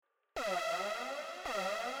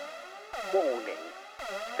Warning.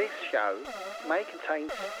 This show may contain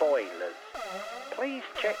spoilers. Please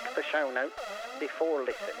check the show notes before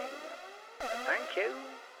listening. Thank you.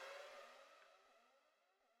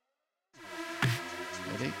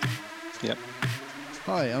 Ready? Yep.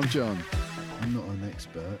 Hi, I'm John. I'm not an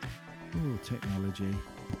expert. Oh, technology.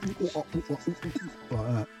 Like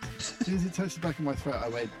that. As soon as it touched the back of my throat, I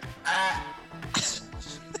went, ah!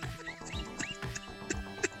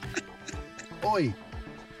 Oi!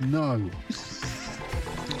 No.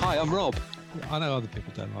 Hi, I'm Rob. I know other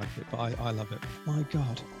people don't like it, but I love it. My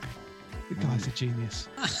God. The guy's a genius.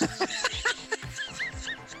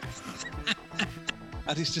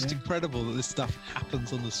 And it's just incredible that this stuff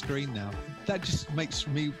happens on the screen now. That just makes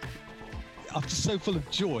me... I'm just so full of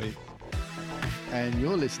joy. And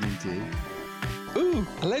you're listening to... Ooh,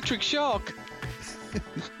 Electric Shock.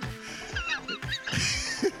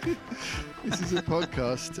 This is a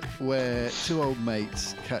podcast where two old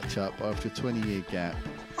mates catch up after a 20-year gap.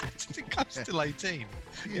 I think I'm still 18.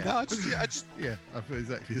 Yeah. You know, I just Yeah, I feel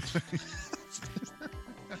exactly the same.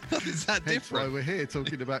 Is that Hence why different? we're here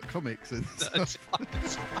talking about comics and stuff.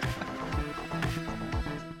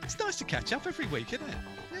 It's nice to catch up every week, isn't it?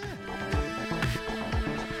 Yeah.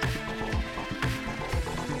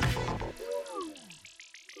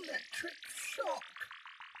 Electric shock.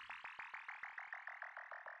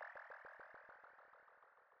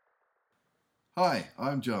 Hi,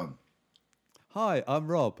 I'm John, Hi, I'm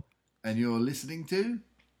Rob. and you're listening to...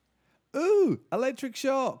 Ooh, Electric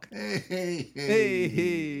Shock. Hey.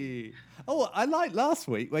 Hey. Oh, I liked last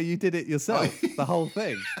week where you did it yourself, the whole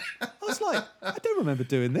thing. I was like, I don't remember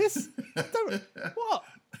doing this. What?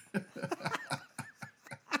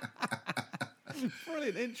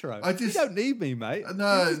 Brilliant intro. You don't need me, mate.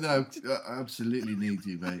 No, I absolutely need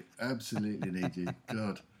you, mate. Absolutely need you.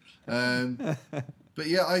 God. But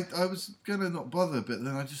yeah, I was going to not bother, but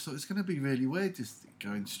then I just thought it's going to be really weird just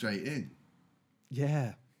going straight in.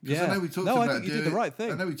 Yeah. Because Yeah. I know we talked I about think you doing did the right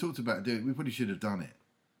thing. I know we talked about doing it. We probably should have done it.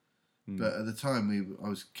 But at the time, I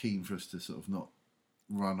was keen for us to sort of not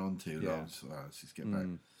run on too long. So let's just get back.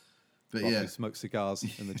 But While yeah. we smoke cigars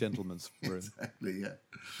in the gentleman's room, Exactly, yeah.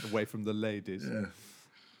 away from the ladies. Yeah.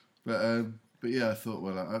 But yeah, I thought,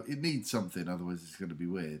 well, it needs something, otherwise it's going to be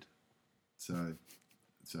weird. So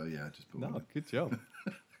yeah, I just put one No, in. good job.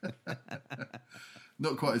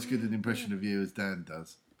 Not quite as good an impression of you as Dan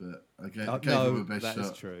does, but I gave him No, my best that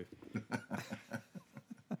shot. is true.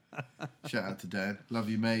 Shout out to Dan. Love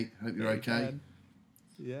you, mate. Hope you're okay.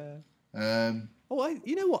 Yeah. Um,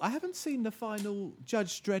 You know what? I haven't seen the final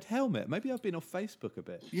Judge Dredd helmet. Maybe I've been off Facebook a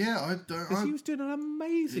bit. yeah, Because he was doing an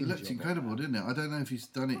amazing it looked job. incredible, didn't it? I don't know if he's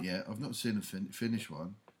done it yet. I've not seen a finished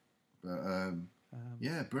one. But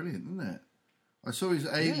yeah, brilliant, isn't it? I saw his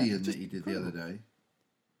Alien that he did the other day.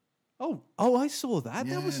 Oh, I saw that.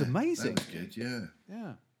 That was Yeah, amazing. That was good, yeah.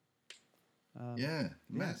 Yeah. Yeah,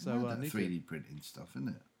 mad, so, mad that need 3D printing stuff, isn't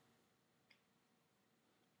it?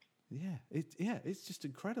 Yeah. It's just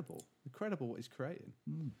incredible. Incredible what he's creating.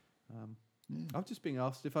 I've just been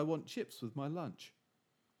asked if I want chips with my lunch.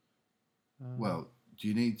 Well, do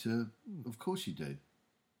you need to? Of course you do.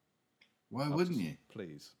 Why wouldn't you?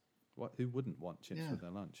 Please. Who wouldn't want chips with their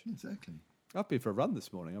lunch? Exactly. I've been for a run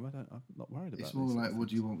this morning. I'm not worried about it. It's more like, what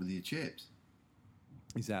do you want with your chips?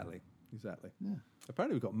 Exactly. Yeah.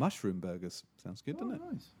 Apparently we've got mushroom burgers. Sounds good, doesn't it?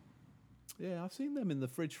 Nice. Yeah, I've seen them in the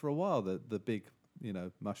fridge for a while, the big,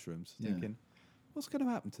 mushrooms, thinking, what's going to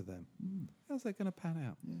happen to them? How's that going to pan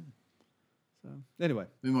out? Yeah. So, anyway.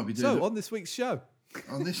 We might be doing on this week's show.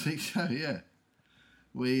 on this week's show, yeah,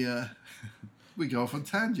 we go off on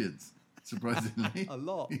tangents, surprisingly. A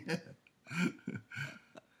lot. Yeah.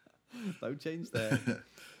 No change there.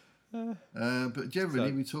 But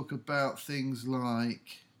generally, we talk about things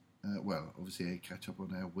like, obviously, catch up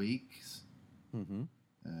on our weeks. And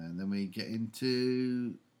then we get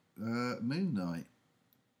into Moon Knight.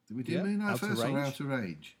 Did we do Yeah, Moon Knight Outer first or Range. Outer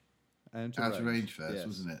Range? Outer Range first, yes.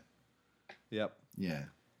 wasn't it? Yep. Yeah.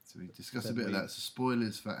 So we discussed a Then bit of we- that. So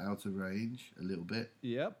spoilers for Outer Range, a little bit.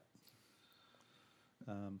 Yep.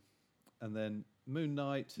 And then Moon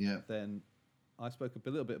Knight. Yeah. Then I spoke a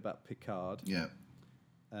little bit about Picard. Yeah.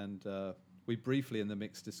 And we briefly in the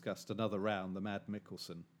mix discussed another round, the Mad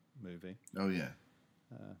Mikkelsen movie. Oh, yeah.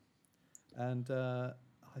 And I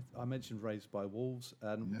mentioned Raised by Wolves.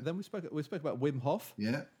 And then we spoke about Wim Hof.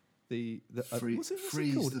 Yeah. The what's it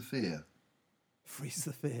Freeze called? the Fear. Freeze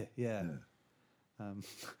the Fear, yeah.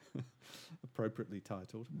 Appropriately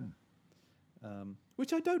titled.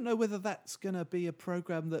 Which I don't know whether that's going to be a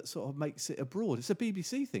programme that sort of makes it abroad. It's a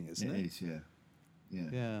BBC thing, isn't it? It is, yeah. Yeah.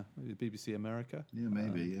 Yeah, maybe BBC America. Yeah,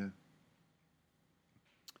 maybe, yeah.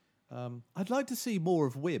 I'd like to see more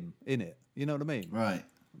of Wim in it. You know what I mean? Right.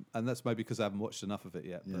 And that's maybe because I haven't watched enough of it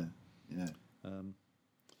yet. Yeah. Yeah.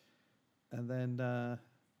 And then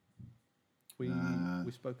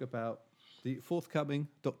we spoke about the forthcoming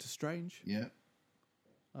Doctor Strange. Yeah.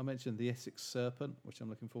 I mentioned the Essex Serpent, which I'm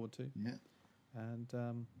looking forward to. Yeah.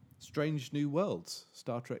 And Strange New Worlds,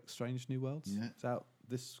 Star Trek Strange New Worlds. Yeah. It's out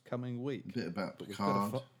this coming week. A bit about But we've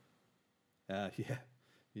got Picard.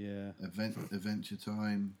 Yeah. Adventure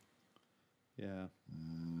Time. Yeah.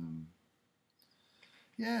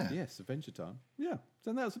 Yeah. Yes, Adventure Time. Yeah.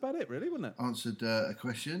 So that was about it, really, wasn't it? Answered a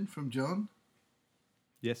question from John.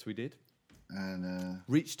 Yes, we did. And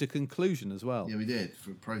Reached a conclusion as well. yeah, we did,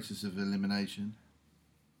 for a process of elimination.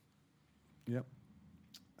 Yep.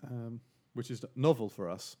 Which is novel for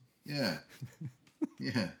us. Yeah.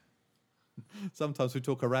 Yeah. Sometimes we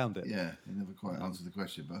talk around it. Yeah. He never quite answered the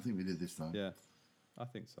question, but I think we did this time. Yeah. I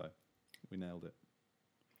think so. We nailed it.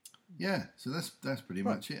 Yeah. So that's pretty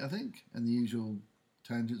much it, I think. And the usual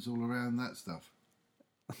tangents all around that stuff.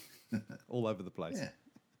 All over the place.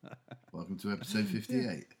 Yeah. Welcome to episode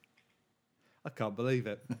 58. I can't believe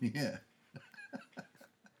it. Yeah.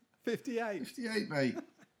 58. 58, mate.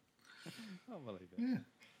 Can't believe it. Yeah.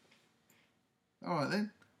 All right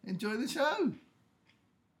then. Enjoy the show.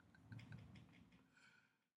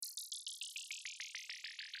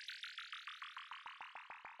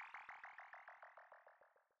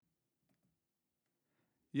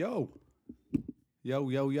 Yo. Yo,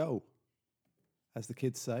 yo, yo. As the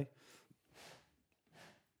kids say.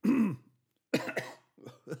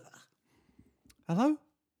 Hello?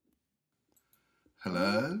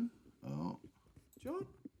 Hello. Oh. John?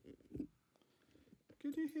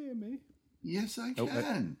 Can you hear me? Yes, I Oh,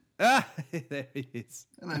 can. Ah, there he is.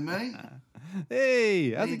 Hello, mate.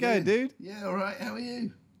 Hey, How how's you it going, doing? dude? Yeah, all right. How are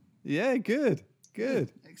you? Yeah, good.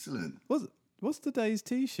 Good. Excellent. What's today's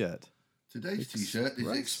T-shirt? Today's T-shirt is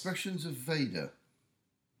Expressions of Vader.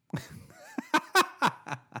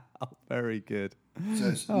 Oh, very good. So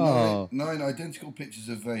it's Oh. nine identical pictures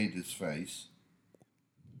of Vader's face.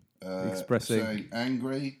 Expressing- saying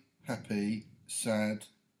angry, happy, sad,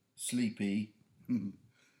 sleepy,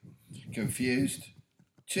 confused,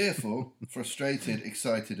 cheerful, frustrated,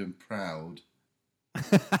 excited, and proud.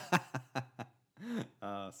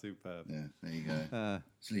 Ah, superb. Yeah, there you go.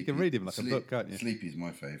 Sleepy. You can read him like a book, can't you? Sleepy's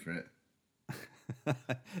my favourite.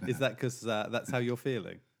 Is that because that's how you're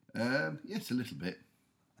feeling? Yes, a little bit.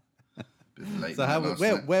 Bit of a late So night how last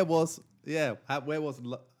where night. where was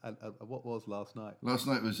what was last night? Last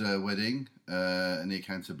night was a wedding near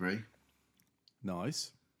Canterbury.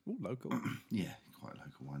 Nice. Ooh, local. Yeah, quite a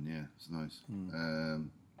local one. Yeah, it's nice.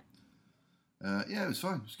 Yeah, it was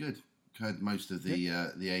fine. It was good. Had most of the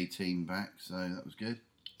A team back, so that was good.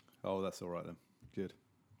 Oh, that's all right then. Good.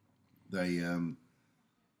 They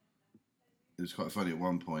it was quite funny at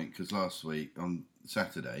one point because last week on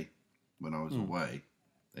Saturday when I was away,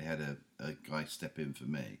 they had a guy step in for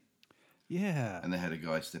me. Yeah. And they had a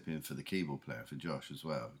guy step in for the keyboard player, for Josh as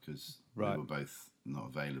well, because we were both not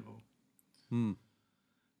available. And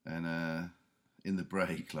in the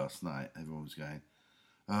break last night, everyone was going,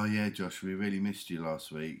 "Oh yeah, Josh, we really missed you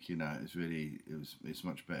last week. You know, it's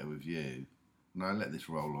much better with you." And I let this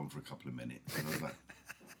roll on for a couple of minutes, and I was like,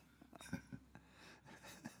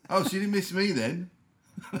 "Oh, so you didn't miss me then?"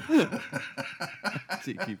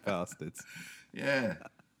 Cheeky bastards. Yeah.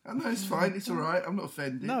 Oh, no, it's fine. It's all right. I'm not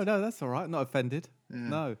offended. No, that's all right. Not offended. Yeah.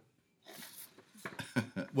 No.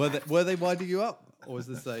 Were they winding you up, or was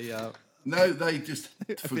this a? No, they just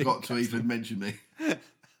forgot to even mention me.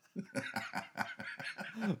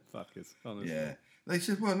 Fuckers, honestly. Yeah. They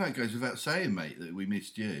said, "Well, no, it goes without saying, mate, that we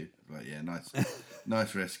missed you." Like, yeah,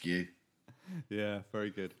 nice rescue. Yeah, very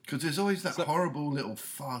good. Because there's always that horrible little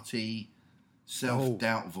farty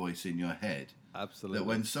self-doubt voice in your head. Absolutely. That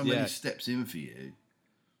when somebody steps in for you,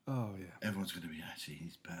 oh yeah, everyone's going to be, actually,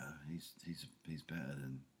 he's better. He's better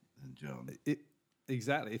than John.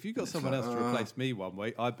 Exactly. If you got someone else to replace me one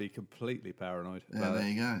week, I'd be completely paranoid. Yeah, there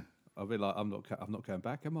you go. I'd be like, I'm not going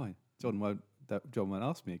back, am I? John won't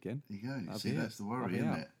ask me again. There you go. See, that's the worry,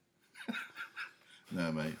 isn't it?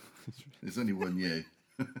 No, mate. There's only one you.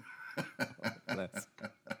 Bless.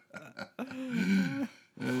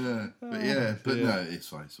 But no, it's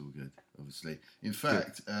fine. It's all good, obviously. In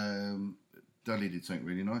fact, Dudley did something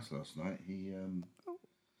really nice last night.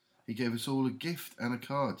 He gave us all a gift and a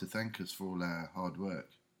card to thank us for all our hard work.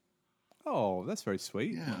 Oh, that's very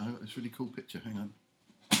sweet. Yeah, I got this really cool picture. Hang on.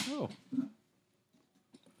 Oh.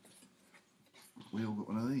 We all got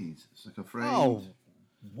one of these. It's like a framed... Oh,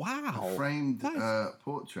 wow. A framed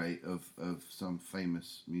portrait of some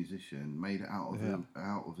famous musician made out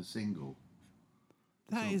of a single.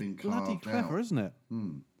 That all is been bloody carved clever, out. isn't it?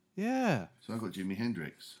 Yeah. So I got Jimi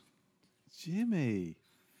Hendrix. Jimmy.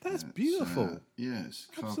 That's It's, beautiful. it's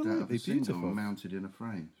carved out of Absolutely a single beautiful. and mounted in a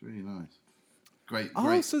frame. It's really nice. Great.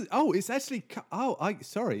 It's actually.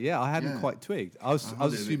 Sorry. Yeah, I hadn't Yeah. quite twigged. I was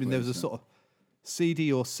hold it a bit assuming there was a closer. sort of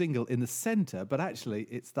CD or single in the centre, but actually,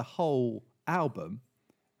 it's the whole album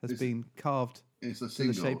has been carved. It's a the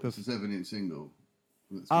single. shape of- It's a 7-inch single.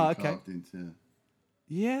 That's Ah, been okay. carved into.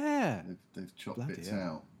 Yeah. They've chopped Bloody bits hell.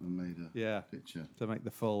 out and made a Yeah. picture. To make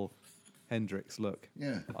the full Hendrix look.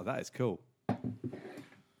 Yeah. Oh, that is cool.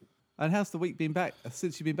 And how's the week been back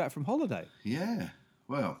since you've been back from holiday? Yeah.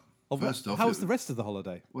 Well, first off, how was the rest of the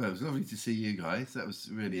holiday? Well, it was lovely to see you guys. That was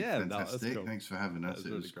really Yeah, no, that's fantastic. cool. Thanks for having us. was It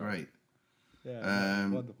really was great. great. Yeah,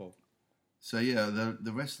 wonderful. So yeah,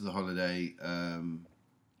 the rest of the holiday, on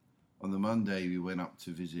the Monday we went up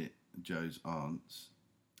to visit Joe's aunts.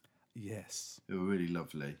 Yes. They were really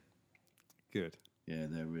lovely. Good. Yeah,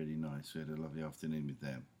 they're really nice. We had a lovely afternoon with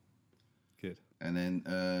them. Good. And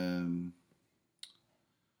then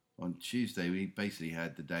on Tuesday we basically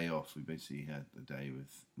had the day off. We basically had a day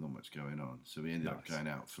with not much going on. So we ended up Nice. going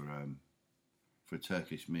out for a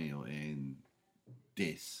Turkish meal in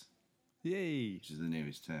Dis, Yay. which is the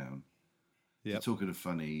nearest town. Yep. Talking of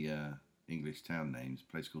funny English town names,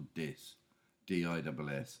 a place called Dis,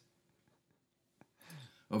 Diss.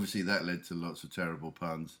 Obviously, that led to lots of terrible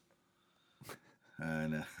puns,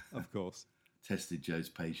 and Of course. tested Joe's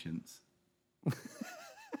patience.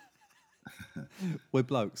 We're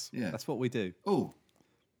blokes. Yeah. That's what we do. Oh,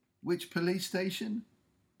 which police station?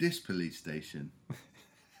 This police station.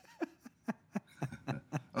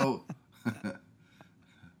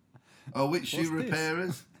 Oh, which shoe What's this?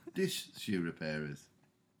 repairers? This shoe repairers,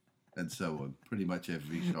 and so on. Pretty much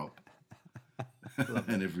every shop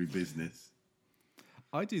and every business.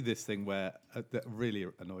 I do this thing where that really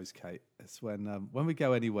annoys Kate. It's when we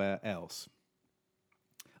go anywhere else,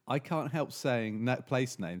 I can't help saying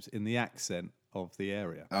place names in the accent of the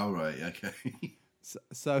area. Oh right, okay.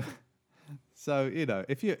 So you know,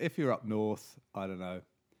 if you're up north, I don't know,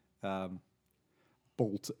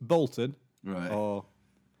 Bolton, Right. or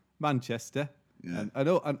Manchester, Yeah.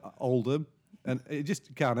 and Oldham, and it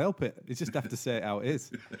just can't help it. You just have to say it how it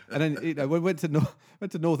is. And then you know, we went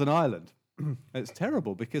to Northern Ireland. It's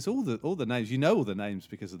terrible because all the names, you know all the names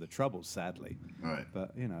because of the Troubles, sadly. Right.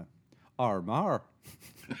 But you know, Armagh,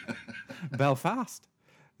 Belfast,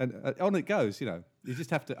 and on it goes. You know, you just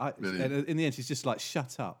have to. Brilliant. And in the end, she's just like,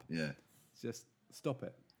 "Shut up, Yeah. just stop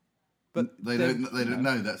it." But They don't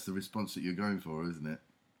know that's the response that you're going for, isn't it?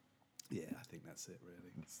 Yeah, I think that's it,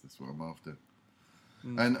 really. That's what I'm after.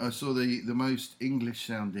 And I saw the most English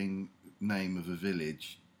sounding name of a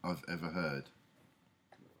village I've ever heard.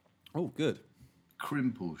 Oh, good.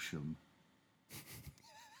 Crimplesham.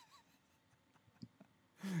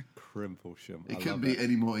 Crimplesham. It couldn't be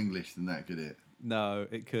any more English than that, could it? No,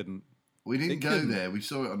 it couldn't. We didn't It go couldn't. there. We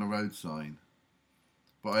saw it on a road sign.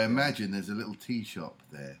 But I imagine there's a little tea shop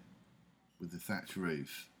there with the thatch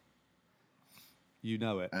roof. You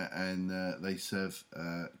know it. And they serve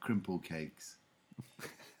crimple cakes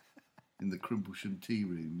in the Crimplesham tea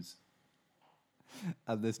rooms.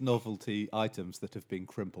 And there's novelty items that have been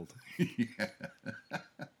crimpled. Yeah.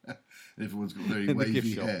 Everyone's got very In the gift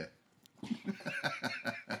wavy shop. hair.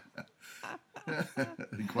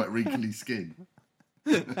 And quite wrinkly skin.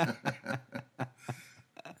 Yeah,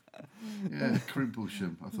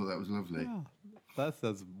 Crimplesham. I thought that was lovely. That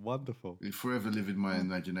sounds wonderful. It forever live in my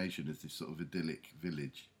imagination as this sort of idyllic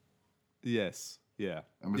village. Yes. Yeah.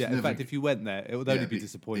 I must Yeah. In never- fact, if you went there, it would only Yeah, be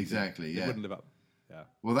disappointing. exactly, It yeah. wouldn't live up. Yeah.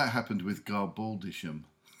 Well, that happened with Garbaldisham.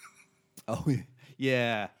 Oh,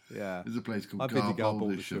 yeah. Yeah. There's a place called I've been to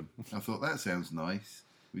Garbaldisham. I thought that sounds nice.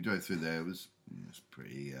 We drove through there. It was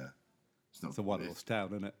pretty. It's not. It's a wonderful town,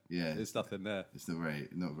 isn't it? Yeah. There's nothing there. It's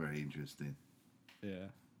not very interesting. Yeah.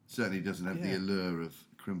 Certainly doesn't have the Yeah. allure of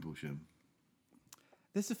Crimplesham.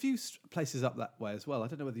 There's a few places up that way as well. I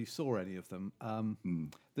don't know whether you saw any of them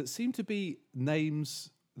that seem to be names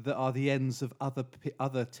that are the ends of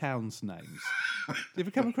other towns' names. Did you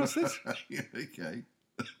ever come across this? Yeah, okay.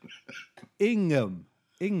 Ingham.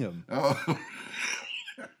 Oh,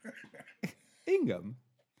 Ingham.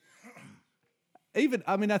 Even,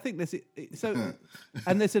 I mean, I think there's so,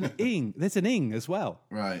 and there's an ing as well.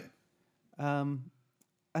 right.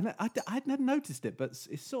 And I'd never noticed it, but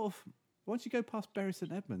it's sort of once you go past Bury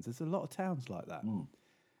St Edmunds, there's a lot of towns like that,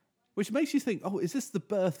 which makes you think, oh, is this the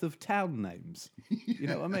birth of town names? You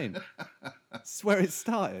know what I mean? It's where it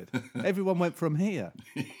started. Everyone went from here.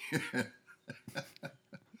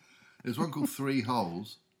 There's one called Three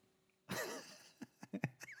Holes. I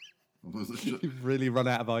wasn't sure, You've really run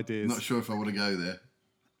out of ideas. not sure if I want to go there.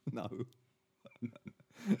 No.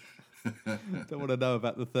 Don't want to know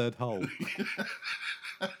about the third hole.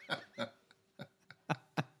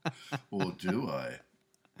 Or do I?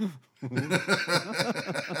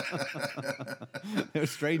 They're a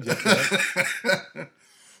stranger. Yeah.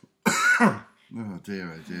 Oh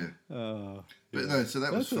dear, oh dear. But yeah. no, so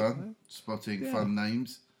that was That's fun. Spotting fun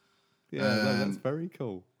names. Yeah, no, that's very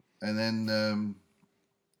cool. And then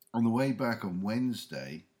on the way back on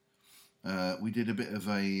Wednesday, we did a bit of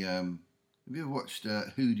a. Have you ever watched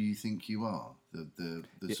Who Do You Think You Are? The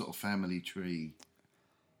sort of family tree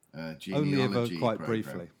genealogy Only ever quite program.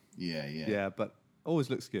 briefly. Yeah. Yeah, but always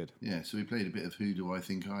looks good. Yeah, so we played a bit of Who Do I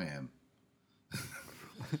Think I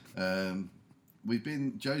Am?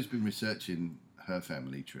 Joe's been researching her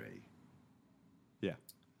family tree. Yeah.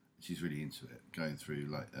 She's really into it, going through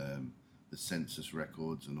like the census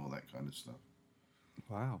records and all that kind of stuff.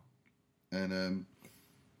 Wow. And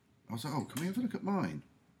I was like, oh, can we have a look at mine?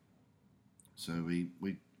 So we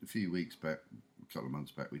a few weeks back, a couple of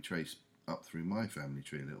months back, we traced up through my family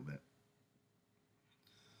tree a little bit.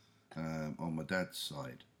 On my dad's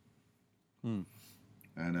side. And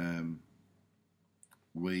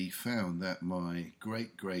we found that my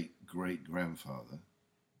great-great-great-grandfather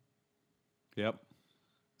Yep.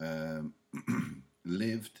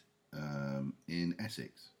 lived in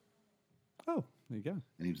Essex. Oh, there you go.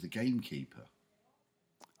 And he was the gamekeeper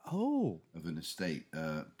Oh, of an estate,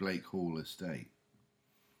 Blake Hall Estate,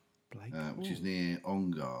 Blake which is Hall. near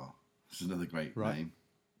Ongar. It's another great name.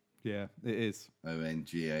 Yeah, it is.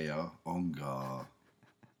 Ongar, Ongar.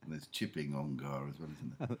 And there's Chipping Ongar as well,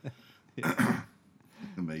 isn't there?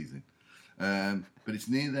 Amazing. But it's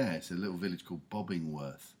near there. It's a little village called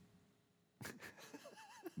Bobbingworth.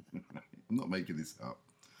 I'm not making this up.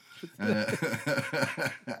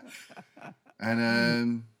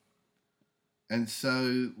 And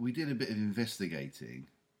so we did a bit of investigating,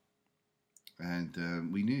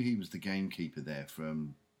 and we knew he was the gamekeeper there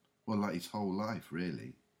from, well, like his whole life,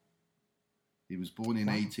 really. He was born in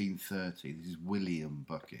 1830. This is William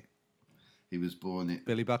Bucket. He was born in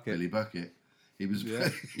Billy Bucket. Billy Bucket. He was. Yeah,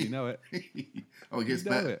 you know it. Oh, it gets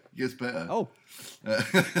You know better. it. It gets better. Oh,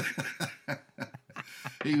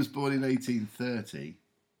 He was born in 1830,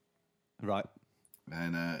 right.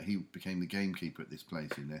 and he became the gamekeeper at this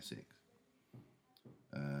place in Essex.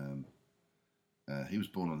 He was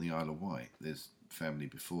born on the Isle of Wight. There's family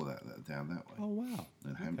before that are down that way. Oh, wow.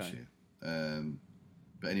 In Hampshire.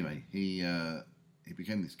 But anyway, he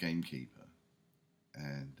became this gamekeeper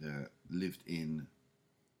and lived in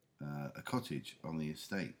a cottage on the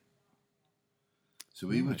estate. So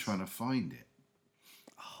we were trying to find it,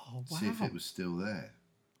 Oh, wow. see if it was still there.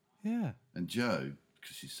 Yeah. And Jo,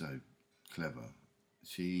 because she's so clever,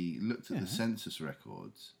 she looked at the census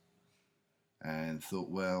records and thought,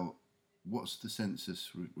 well, what's the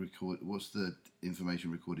census record? What's the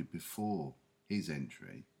information recorded before his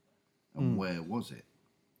entry, and where was it?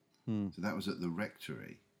 So that was at the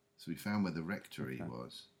rectory. So we found where the rectory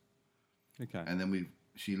was, Okay. and then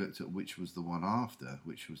she looked at which was the one after,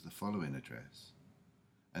 which was the following address,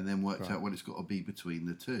 and then worked out, well, it's got to be between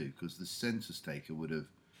the two, because the census taker would have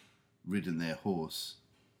ridden their horse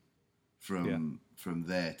from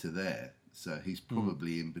there to there, so he's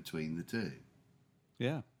probably in between the two.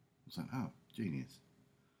 Yeah. I was like, oh, genius.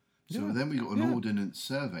 So Yeah. then we got an ordnance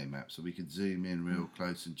survey map, so we could zoom in real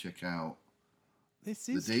close and check out This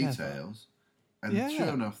the is details. And Yeah.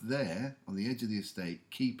 sure enough, there, on the edge of the estate,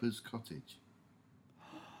 Keeper's Cottage.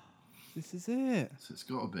 clever. This is it. So it's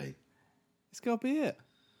got to be. It's got to be it.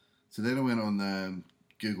 So then I went on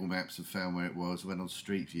Google Maps and found where it was. Went on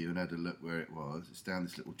Street View and had a look where it was. It's down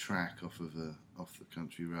this little track off the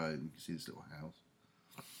country road, and you can see this little house.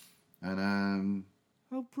 And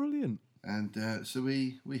Oh, brilliant. so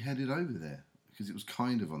we headed over there because it was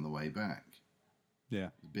kind of on the way back. Yeah.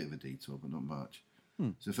 A bit of a detour, but not much.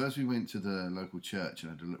 So first we went to the local church and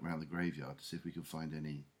had a look around the graveyard to see if we could find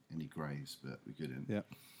any graves, but we couldn't. Yeah.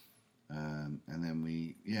 And then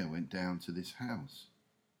we went down to this house.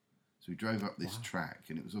 So we drove up this track,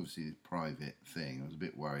 and it was obviously a private thing. I was a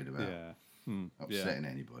bit worried about upsetting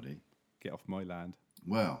anybody. Get off my land.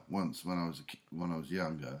 Well, once when I was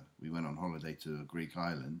younger, we went on holiday to a Greek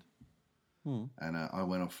island, and I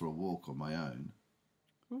went off for a walk on my own.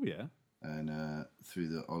 Oh, yeah. And through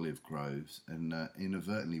the olive groves, and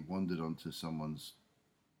inadvertently wandered into someone's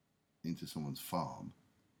farm.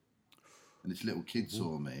 And this little kid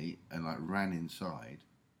saw me and like ran inside,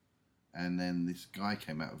 and then this guy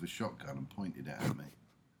came out with a shotgun and pointed it at me.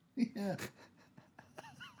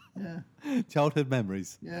 Yeah. Childhood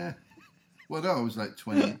memories. Yeah. Well, no, I was like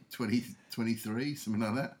 20, 23, something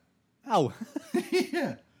like that. Oh.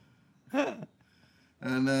 Yeah.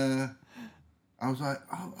 And I was like,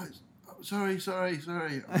 oh, sorry.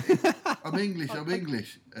 I'm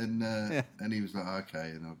English. And he was like, okay.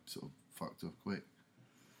 And I sort of fucked off quick.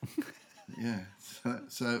 Yeah.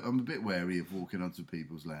 So I'm a bit wary of walking onto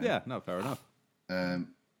people's land. Yeah, no, fair enough.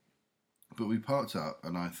 But we parked up,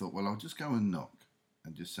 and I thought, well, I'll just go and knock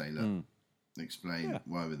and just say, look, explain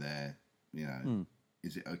why we're there. You know,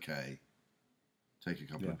 is it okay? Take a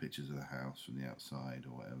couple of pictures of the house from the outside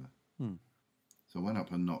or whatever. So I went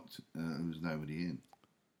up and knocked, and there was nobody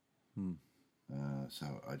in. So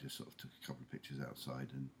I just sort of took a couple of pictures outside,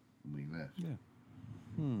 and we left. Yeah.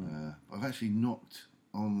 I've actually knocked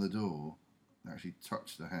on the door, actually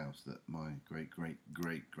touched the house that my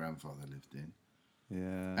great-great-great-grandfather lived in.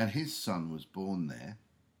 Yeah. And his son was born there.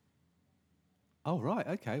 Oh, right.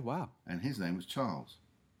 Okay. Wow. And his name was Charles.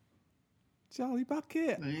 Charlie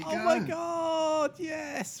Bucket. There you oh, go. my God.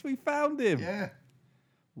 Yes. We found him. Yeah.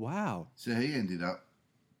 Wow. So he ended up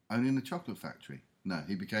owning a chocolate factory. No,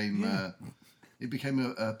 he became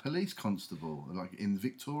a police constable, like in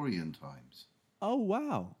Victorian times. Oh,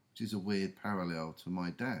 wow. Which is a weird parallel to my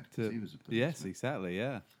dad, because he was a policeman. Yes, exactly,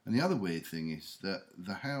 yeah. And the other weird thing is that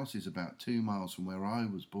the house is about 2 miles from where I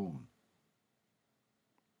was born.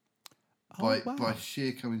 By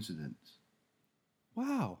sheer coincidence.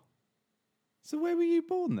 Wow. So where were you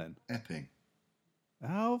born then? Epping.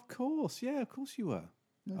 Oh, of course. Yeah, of course you were.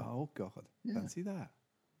 Yeah. Oh, God. Yeah. Fancy that.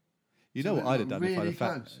 You So know what I'd have done really if I'd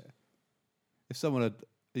have close. if someone had...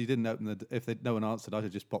 You didn't open no one answered, I'd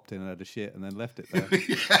have just popped in and had a shit and then left it there.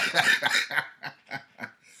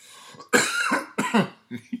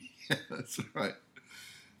 Yeah, that's right.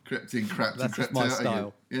 Crept in, crapped, That's and crept my out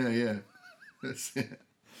style. again. Yeah. That's it.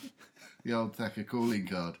 The old Thacker calling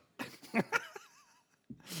card.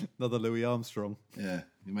 Another Louis Armstrong. Yeah,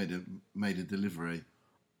 you made a delivery.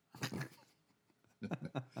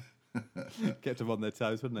 Kept them on their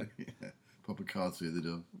toes, wouldn't it? Yeah, pop a card through the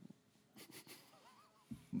door.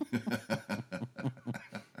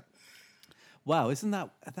 Wow,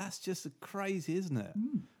 that's just crazy, isn't it?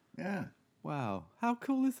 Yeah, Wow, how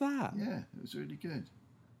cool is that? yeah, it was really good.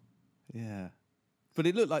 Yeah. But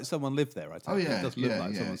it looked like someone lived there, I think. Oh, yeah, It does look yeah,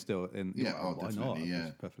 like yeah. someone's still in. Yeah, well, why not? definitely, yeah.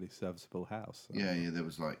 It's a perfectly serviceable house. So. Yeah, there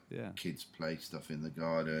was like Yeah. kids' play stuff in the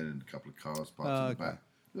garden and a couple of cars parked Oh, in the okay. back.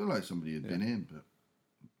 It looked like somebody had been in, but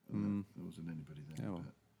there wasn't anybody there. Yeah, well.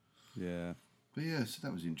 Yeah. But yeah, so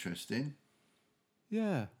that was interesting.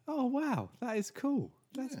 Yeah. Oh, wow. That is cool.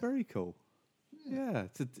 That's Yeah. very cool. Yeah.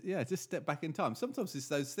 Just step back in time. Sometimes it's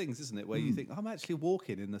those things, isn't it, where you think, I'm actually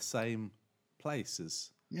walking in the same place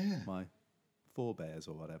as Yeah, my forebears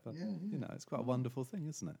or whatever. Yeah, yeah. You know, it's quite a wonderful thing,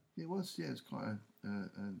 isn't it? it was. Yeah, it's quite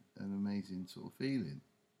an amazing sort of feeling.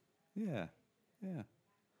 Yeah. Yeah.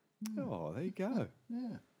 Oh, there you go.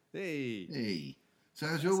 Yeah. Hey. Hey, so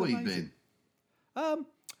how's your That's week amazing. been?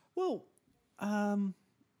 Well,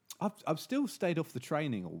 I've still stayed off the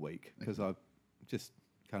training all week because I just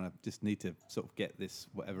need to sort of get this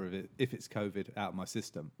whatever if it's COVID out of my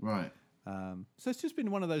system. Right. So it's just been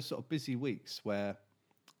one of those sort of busy weeks where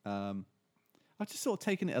I've just sort of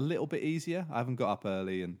taken it a little bit easier. I haven't got up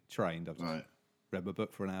early and trained. I've just Right. read my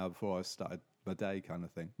book for an hour before I started my day, kind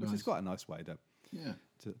of thing, which Nice. is quite a nice way Yeah.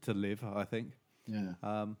 to live, I think. Yeah.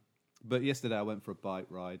 But yesterday I went for a bike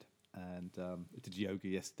ride and did yoga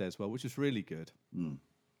yesterday as well, which was really good.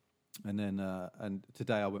 And then and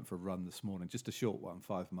today I went for a run this morning, just a short one,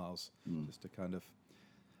 5 miles, just to kind of.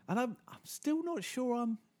 And I'm still not sure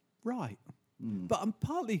I'm right, but I'm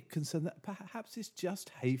partly concerned that perhaps it's just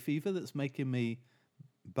hay fever that's bunging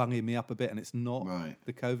me up a bit, and it's not Right.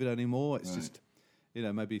 the COVID anymore. It's Right. just,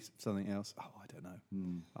 maybe something else. Oh, I don't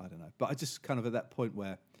know. I don't know. But I just kind of at that point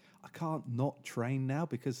where I can't not train now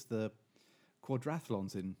because the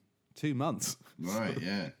quadrathlon's in 2 months. Right.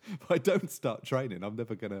 Yeah. If I don't start training, I'm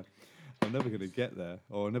never gonna get there,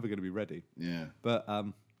 or I'm never gonna be ready. Yeah. But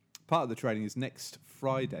part of the training is next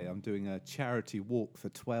Friday. I'm doing a charity walk for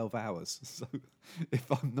 12 hours. So if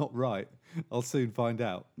I'm not right, I'll soon find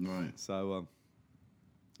out. Right. So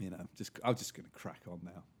I'm just gonna crack on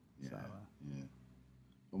now. Yeah. So, Yeah.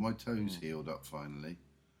 Well, my toes healed up finally.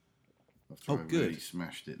 After Oh, I good. really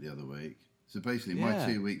smashed it the other week. So basically, Yeah. my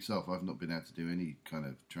 2 weeks off, I've not been able to do any kind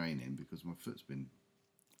of training because my foot's been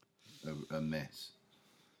a mess.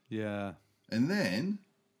 yeah. And then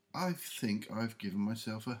I think I've given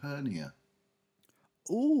myself a hernia.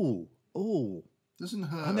 Ooh. Doesn't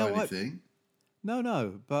hurt I know or what- anything,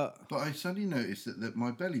 No, but but I suddenly noticed that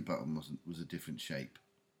my belly button was a different shape.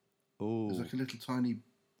 It was ooh. like a little tiny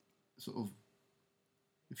sort of.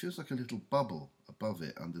 It feels like a little bubble above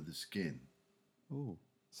it under the skin. Ooh.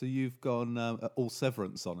 So you've gone all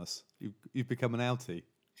severance on us. You've become an outie.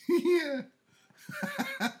 Yeah.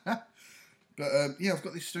 But yeah, I've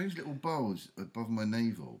got these strange little bulge above my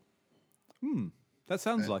navel. That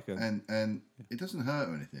sounds like a... And it doesn't hurt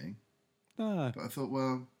or anything. No. But I thought,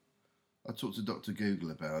 well, I'll talk to Dr.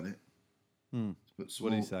 Google about it. Put What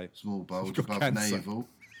did he say? Small bulge You've got above cancer. navel.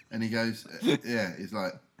 And he goes, yeah, he's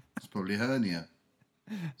like, it's probably hernia.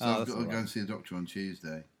 So I've got to go and see a doctor on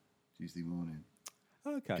Tuesday morning.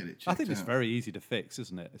 Okay. Get it I think checked it's out. very easy to fix,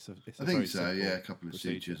 isn't it? It's a I very think so, simple yeah, a couple of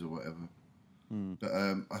procedure. sutures or whatever. But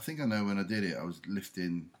I think I know when I did it, I was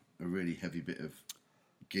lifting a really heavy bit of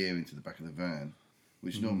gear into the back of the van,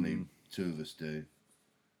 which normally two of us do.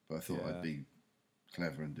 But I thought I'd be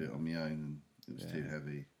clever and do it on my own, and it was too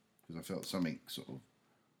heavy because I felt something sort of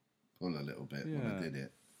pull a little bit when I did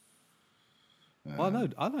it. Well,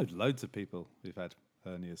 I know loads of people who've had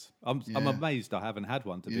hernias. I'm amazed I haven't had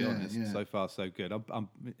one, to be honest. Yeah. So far, so good. I'm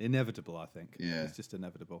inevitable, I think. Yeah. It's just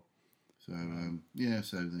inevitable. So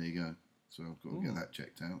so there you go. So I've got to get that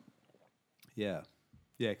checked out. Yeah.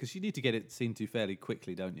 Yeah, because you need to get it seen to fairly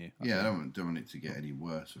quickly, don't you? I don't want it to get any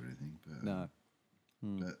worse or anything. But No.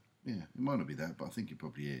 but yeah, it might not be that, but I think it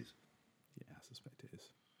probably is. Yeah, I suspect it is.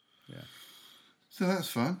 Yeah. So that's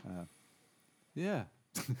fun. Yeah.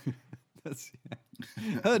 That's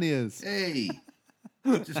hernias. Hey,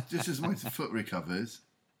 just as my foot recovers,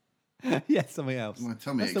 Yeah, something else. my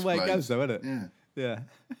tummy That's the explodes. way it goes, though, isn't it? Yeah, Yeah.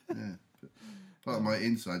 yeah. But part of my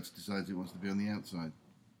insides decides it wants to be on the outside.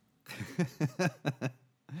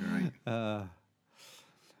 Great.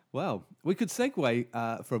 Well, we could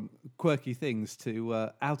segue from quirky things to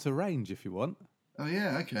outer range if you want. Oh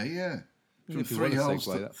yeah, okay, yeah. From If you want to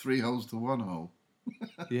segue that. 3 holes to 1 hole.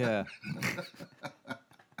 Yeah.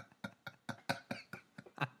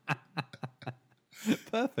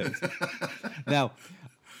 Perfect. Now,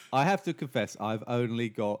 I have to confess, I've only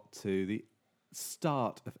got to the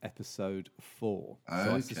start of episode 4. So I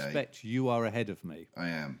Okay. suspect you are ahead of me I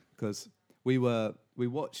am. because we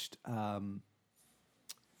watched. What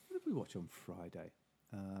did we watch on Friday?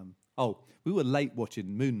 We were late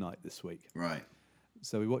watching Moon Knight this week. Right.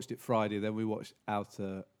 So we watched it Friday, then we watched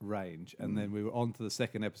Outer Range, and then we were on to the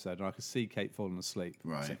second episode, and I could see Kate falling asleep.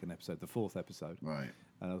 Right. Second episode, the 4th episode. Right.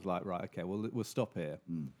 And I was like, right, okay, we'll stop here.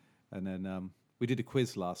 And then we did a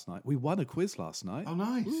quiz last night. We won a quiz last night. Oh,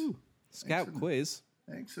 nice. Woo. Scout Excellent. quiz.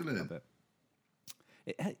 Excellent. Love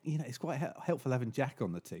it. It's quite helpful having Jack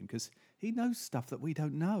on the team because he knows stuff that we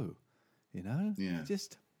don't know. Yeah.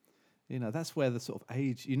 Just, that's where the sort of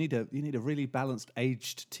age you need a really balanced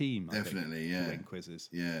aged team. I think, Definitely, to yeah. win quizzes.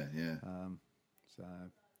 Yeah, yeah.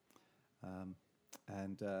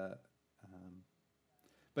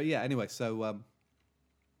 But yeah, anyway, so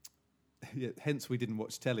hence we didn't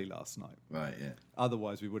watch telly last night. Right, yeah.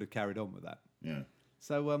 Otherwise, we would have carried on with that. Yeah.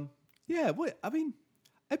 So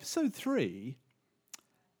episode 3.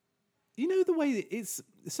 The way that it's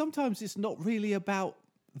sometimes it's not really about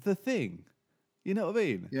the thing. You know what I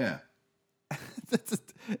mean? Yeah.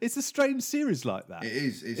 It's a strange series like that. It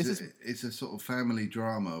is. It's a sort of family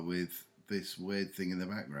drama with this weird thing in the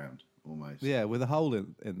background, almost. Yeah, with a hole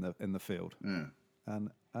in the field. Yeah.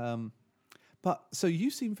 And but so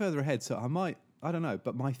you seem further ahead, so I don't know,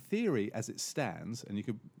 but my theory as it stands, and you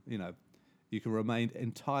can remain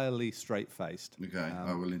entirely straight-faced. Okay,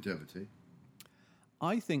 I will endeavour to.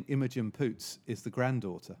 I think Imogen Poots is the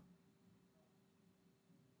granddaughter.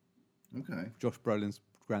 Okay. Josh Brolin's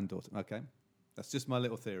granddaughter. Okay. That's just my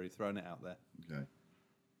little theory, throwing it out there. Okay.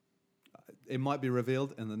 It might be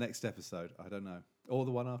revealed in the next episode. I don't know. Or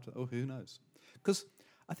the one after. Oh, who knows? Because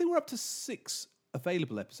I think we're up to 6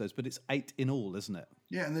 available episodes, but it's 8 in all, isn't it?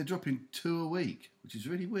 Yeah, and they're dropping 2 a week, which is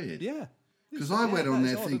really weird. Yeah. Because I went on that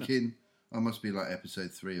is there odd, isn't it? thinking, I must be like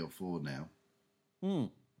episode 3 or 4 now.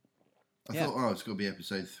 I Yeah. thought, it's got to be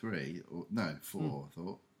episode 3. Or no, 4, I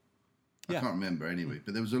thought. I Yeah. can't remember anyway,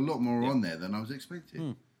 but there was a lot more on there than I was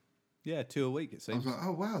expecting. Yeah, 2 a week, it I seems. was like,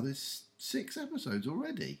 oh, wow, there's 6 episodes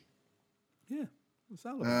already. Yeah. What's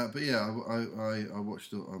that about? But yeah, I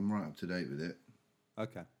watched it. I'm right up to date with it.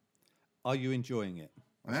 Okay. Are you enjoying it?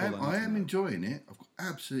 I That's all am need to know. enjoying it. I've got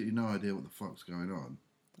absolutely no idea what the fuck's going on,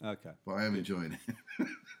 Okay. but I am enjoying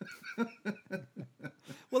it.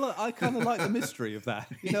 Well, I kind of like the mystery of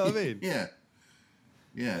that. You know what I mean? Yeah.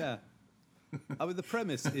 Yeah. I mean, the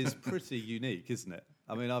premise is pretty unique, isn't it?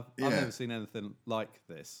 I mean, I've Yeah. never seen anything like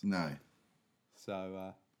this. No,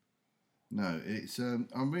 So, it's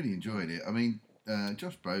I'm really enjoying it. I mean,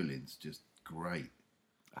 Josh Brolin's just great.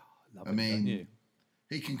 love I it, mean, don't you?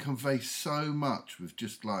 he can convey so much with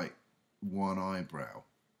just like one eyebrow.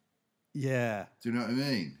 Yeah. Do you know what I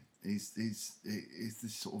mean? He's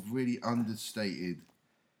this sort of really understated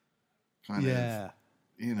kind Yeah. of,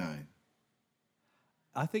 you know.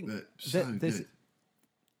 I think But so good.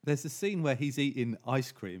 There's a scene where he's eating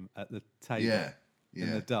ice cream at the table Yeah.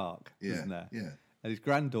 in the dark, Yeah. isn't there? Yeah. And his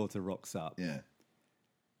granddaughter rocks up. Yeah.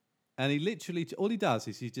 And he literally, all he does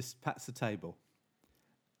is he just pats the table.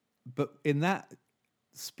 But in that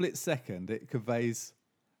split second, it conveys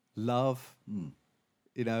love,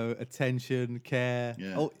 attention, care.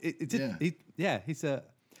 Yeah. Oh, it just, Yeah. he's a.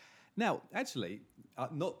 Now, actually,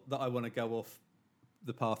 not that I want to go off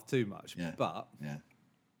the path too much, but Yeah.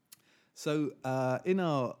 so in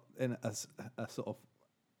a sort of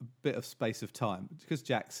bit of space of time, because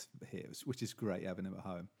Jack's here, which is great having him at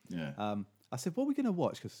home. Yeah. I said, what are we going to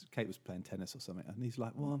watch? Because Kate was playing tennis or something. And he's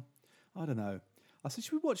like, well, I don't know. I said,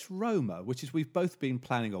 should we watch Roma? Which is, we've both been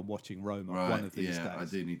planning on watching Roma one of these days. I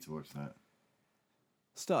do need to watch that.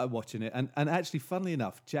 Started watching it. And actually, funnily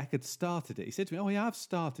enough, Jack had started it. He said to me, oh, yeah, I've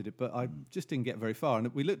started it, but I just didn't get very far.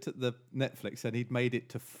 And we looked at the Netflix and he'd made it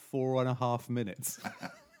to 4.5 minutes.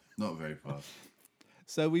 Not very fast.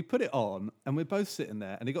 So we put it on and we're both sitting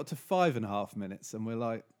there and it got to 5.5 minutes and we're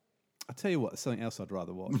like, I'll tell you what, there's something else I'd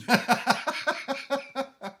rather watch.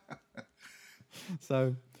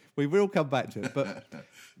 So we will come back to it. But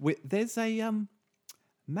there's a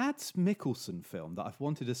Mads Mikkelsen film that I've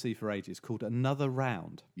wanted to see for ages called Another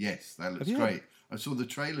Round. Yes, that looks great. I saw the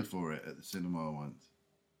trailer for it at the cinema once.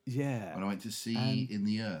 Yeah. When I went to see In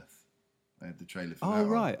the Earth. They had the trailer for that. Oh,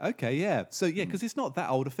 right. Okay, yeah. So, yeah, because it's not that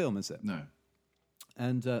old a film, is it? No.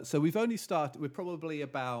 And so we've only started, we're probably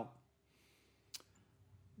about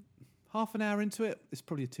half an hour into it. It's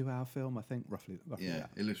probably a 2-hour film, I think, roughly. Yeah,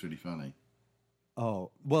 it looks really funny.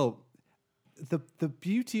 Oh, well, the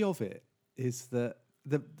beauty of it is that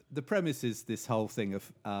the premise is this whole thing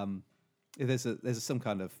of there's some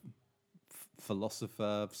kind of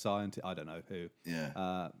philosopher, scientist, I don't know who,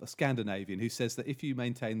 a Scandinavian, who says that if you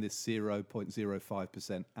maintain this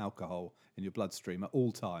 0.05% alcohol in your bloodstream at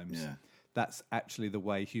all times, that's actually the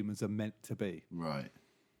way humans are meant to be. Right.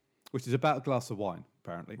 Which is about a glass of wine,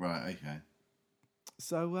 apparently. Right, okay.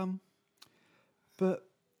 So, but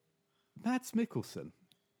Mads Mikkelsen,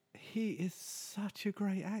 he is such a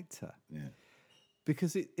great actor. Yeah.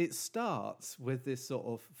 Because it starts with this sort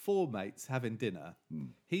of 4 mates having dinner.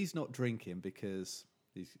 He's not drinking because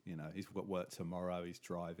he's got work tomorrow. He's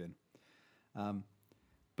driving,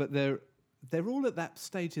 but they're all at that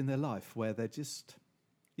stage in their life where they're just,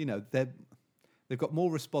 they've got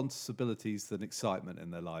more responsibilities than excitement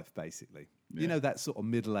in their life. Basically, that sort of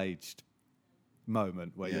middle-aged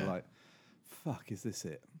moment where you're like, "Fuck, is this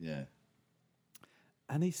it?" Yeah.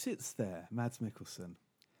 And he sits there, Mads Mikkelsen.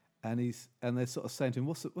 And they're sort of saying to him,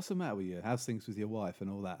 "What's the matter with you? How's things with your wife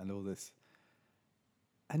and all that and all this?"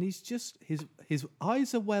 And he's just his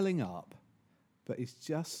eyes are welling up, but he's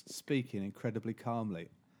just speaking incredibly calmly.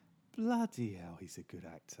 Bloody hell, he's a good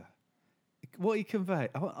actor. What he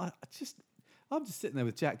conveyed, I'm just sitting there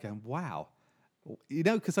with Jack going, "Wow,"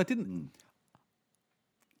 because I didn't.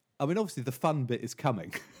 I mean, obviously the fun bit is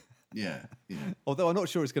coming. Yeah. Although I'm not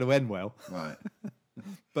sure it's going to end well. Right.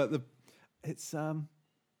 But it's.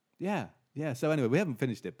 Yeah. So anyway, we haven't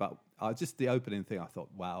finished it, but just the opening thing, I thought,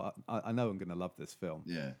 wow, I know I'm going to love this film.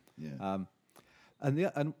 Yeah. And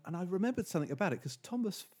I remembered something about it because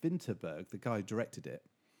Thomas Vinterberg, the guy who directed it,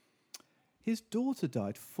 his daughter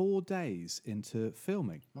died 4 days into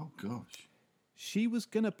filming. Oh gosh. She was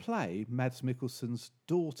going to play Mads Mikkelsen's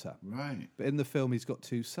daughter. Right. But in the film, he's got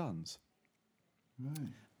 2 sons.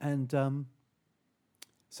 Right. And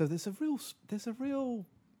so there's a real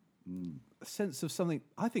sense of something.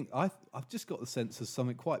 I think I've just got the sense of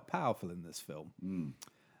something quite powerful in this film,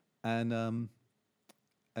 and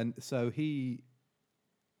so I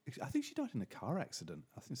think she died in a car accident.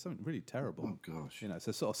 I think something really terrible. Oh gosh, it's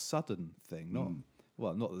a sort of sudden thing. Not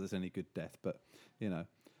that there's any good death, but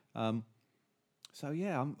So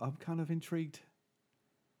yeah, I'm kind of intrigued.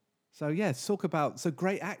 So yeah, talk about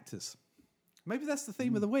great actors. Maybe that's the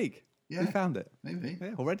theme of the week. Yeah, we found it. Maybe.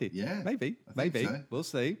 Yeah, already. Yeah. Maybe. So. We'll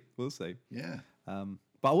see. Yeah.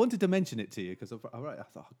 But I wanted to mention it to you because I thought,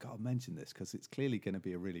 I've got to mention this because it's clearly going to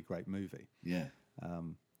be a really great movie. Yeah.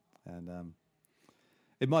 And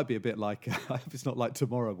it might be a bit like, I hope it's not like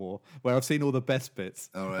Tomorrow War, where I've seen all the best bits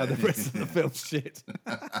and the rest of the film's shit.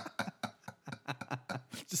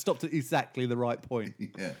 Just stopped at exactly the right point.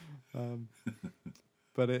 Yeah.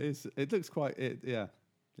 But it looks quite, yeah.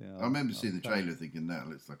 I remember seeing the trailer thinking that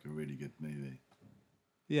looks like a really good movie.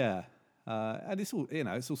 Yeah. And it's all,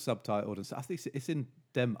 it's all subtitled and stuff. I think it's in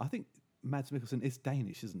I think Mads Mikkelsen is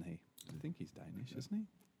Danish, isn't he? I think he's Danish, isn't he?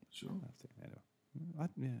 Sure. Anyway.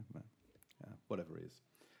 Whatever he is.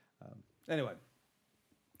 Anyway.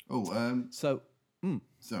 Oh, So,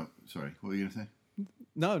 sorry, what were you going to say?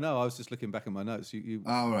 No, I was just looking back at my notes. You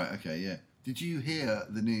Oh, right, okay, yeah. Did you hear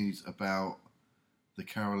the news about the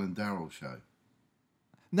Carol and Daryl show?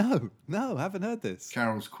 No, I haven't heard this.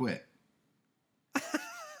 Carol's quit.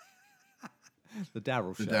 The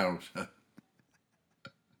Daryl show. The Daryl show.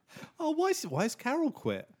 Oh, why is Carol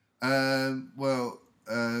quit? Apparently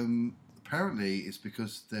it's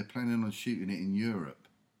because they're planning on shooting it in Europe.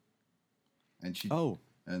 And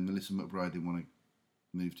and Melissa McBride didn't want to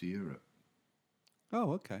move to Europe.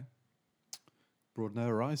 Oh, okay. Broaden her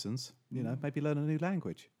horizons. You know, maybe learn a new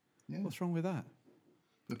language. Yeah. What's wrong with that?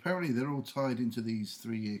 But apparently they're all tied into these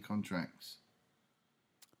 3-year contracts.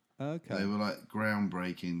 Okay. They were like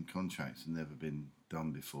groundbreaking contracts and never been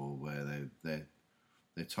done before, where they're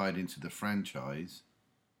tied into the franchise.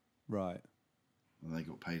 Right. And they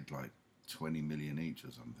got paid like 20 million each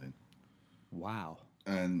or something. Wow.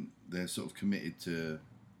 And they're sort of committed to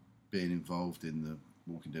being involved in the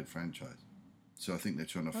Walking Dead franchise. So I think they're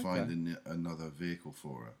trying to find another vehicle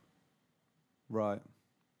for her. Right.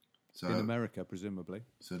 So, in America, presumably.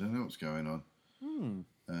 So I don't know what's going on.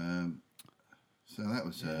 So that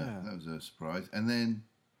was a surprise. And then,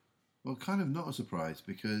 well, kind of not a surprise,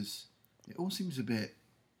 because it all seems a bit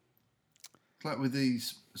like with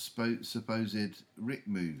these supposed Rick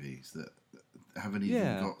movies that haven't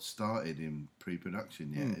even got started in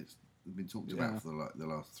pre-production yet. It's been talked about for the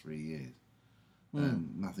last 3 years.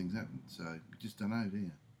 And nothing's happened. So you just don't know, do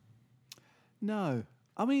you? No.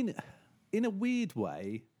 I mean, in a weird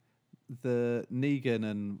way, the Negan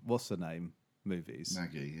and what's her name movies.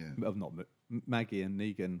 Maggie, yeah. Not Maggie and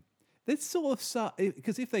Negan. They're sort of...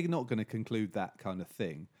 Because if they're not going to conclude that kind of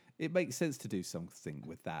thing, it makes sense to do something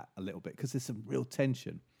with that a little bit, because there's some real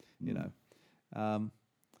tension, you know.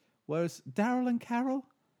 Whereas Daryl and Carol,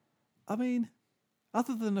 I mean,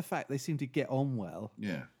 other than the fact they seem to get on well...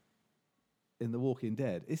 Yeah. In The Walking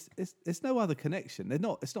Dead, it's no other connection. They're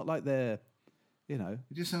not. It's not like they're, you know.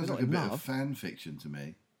 It just sounds like a bit of fan fiction to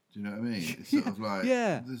me. Do you know what I mean? It's sort of like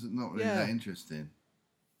this is not really that interesting.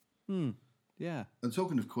 Yeah. And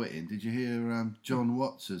talking of quitting, did you hear John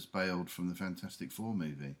Watts has bailed from the Fantastic Four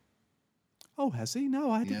movie? Oh, has he?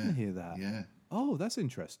 No, I didn't hear that. Yeah. Oh, that's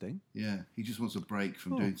interesting. Yeah, he just wants a break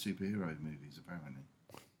from doing superhero movies, apparently.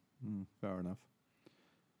 Fair enough.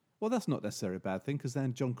 Well, that's not necessarily a bad thing, because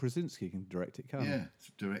then John Krasinski can direct it, can't he? Yeah,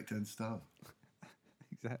 direct and star.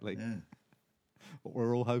 Exactly. Yeah. What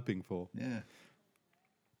we're all hoping for. Yeah.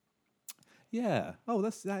 Yeah. Oh,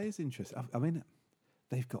 that is interesting. I mean,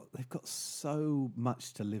 they've got so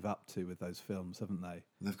much to live up to with those films, haven't they?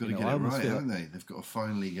 They've got to get it right, haven't they? They've got to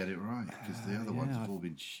finally get it right, because the other ones have all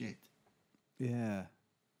been shit. Yeah.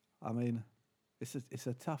 I mean, it's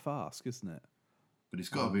a tough ask, isn't it? But it's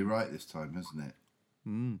got to be right this time, hasn't it?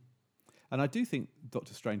 And I do think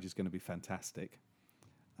Doctor Strange is going to be fantastic.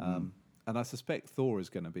 And I suspect Thor is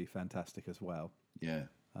going to be fantastic as well. Yeah.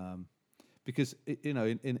 Because, you know,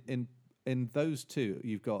 in those two,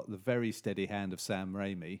 you've got the very steady hand of Sam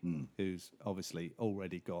Raimi, who's obviously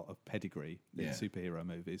already got a pedigree in superhero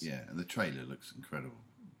movies. Yeah, and the trailer looks incredible.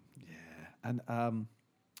 Yeah. And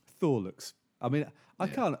Thor looks... I mean, I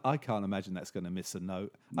can't imagine that's going to miss a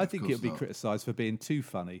note. No, I think it'll be criticised for being too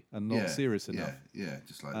funny and not serious enough. Yeah,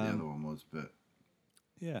 just like the other one was, but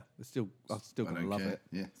yeah, I'm still going to love it.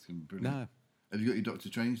 Yeah, it's going to be brilliant. No, have you got your Doctor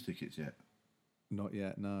Strange tickets yet? Not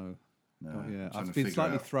yet. No, not yet. I'm I've been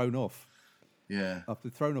slightly thrown off. Yeah, I've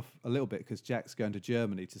been thrown off a little bit because Jack's going to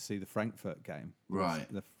Germany to see the Frankfurt game, right?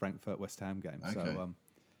 The Frankfurt West Ham game. Okay. So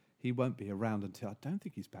he won't be around until, I don't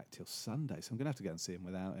think he's back till Sunday. So I'm going to have to go and see him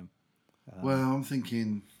without him. Well, I'm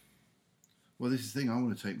thinking, this is the thing, I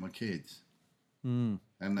want to take my kids. And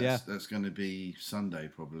that's going to be Sunday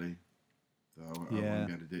probably. So I won't be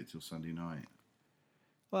able to do it till Sunday night.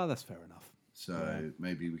 Well, that's fair enough. So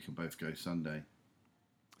maybe we can both go Sunday.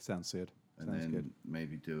 Sounds good. And then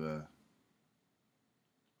maybe do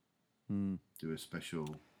a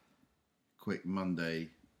special quick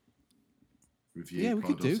Monday review. Yeah, we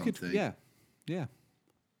could do. Yeah,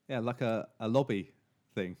 like a lobby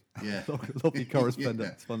thing. Yeah. Lobby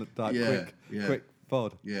correspondence type quick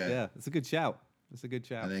pod. Yeah. It's a good shout.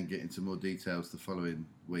 And then get into more details the following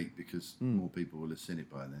week, because more people will have seen it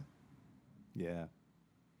by then. Yeah.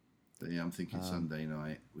 So I'm thinking Sunday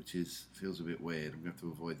night, which feels a bit weird. I'm going to have to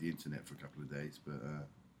avoid the internet for a couple of days, but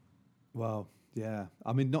well, yeah.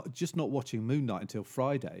 I mean, not watching Moon Knight until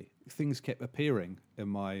Friday. Things kept appearing in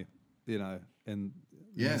my, in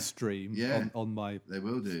the stream on my they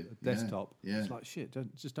will do desktop. Yeah. It's like shit.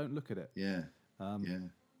 Don't look at it. Yeah.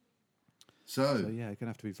 So you're gonna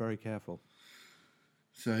have to be very careful.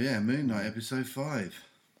 So Moon Knight episode 5.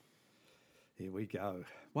 Here we go.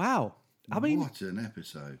 Wow. I mean, what an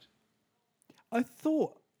episode! I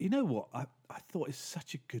thought, you know what? I thought it's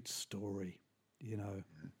such a good story, you know,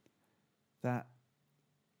 that,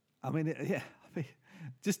 I mean,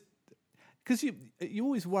 just because you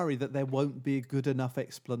always worry that there won't be a good enough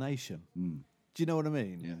explanation. Do you know what I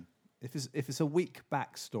mean? Yeah. If it's a weak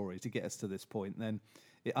backstory to get us to this point, then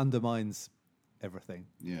it undermines everything.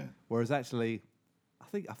 Yeah. Whereas actually,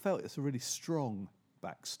 I felt it's a really strong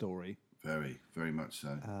backstory. Very, very much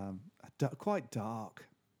so. Quite dark.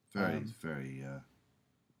 Very,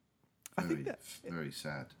 I think that very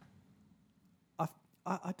sad.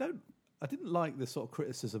 I didn't like the sort of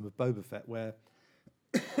criticism of Boba Fett where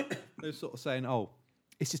they're sort of saying, "Oh,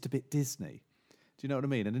 it's just a bit Disney." Do you know what I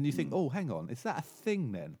mean? And then you think, "Oh, hang on, is that a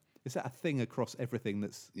thing then? Is that a thing across everything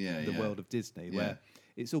that's the world of Disney where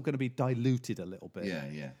it's all going to be diluted a little bit?"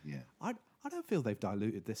 Yeah. I don't feel they've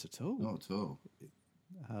diluted this at all. Not at all.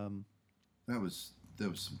 There was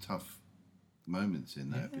some tough moments in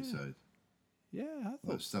that episode. Yeah, I thought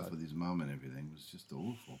That stuff with his mum and everything was just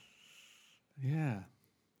awful. Yeah,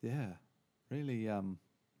 really.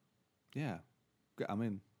 Yeah, I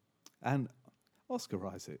mean, and Oscar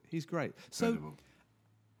Isaac, he's great. Incredible.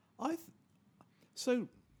 So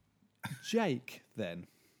Jake then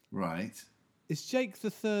Right. is Jake the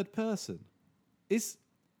third person? Did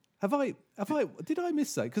I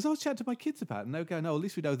miss that? Because I was chatting to my kids about it, and they were going, "Oh, at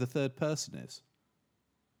least we know who the third person is."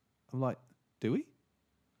 I'm like, "Do we?"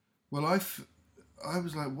 Well, I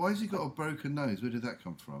was like, why has he got a broken nose? Where did that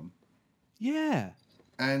come from? Yeah,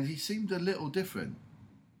 And he seemed a little different.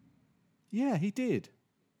 yeah, he did.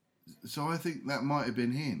 So I think that might have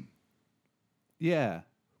been him. Yeah,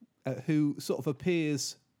 who sort of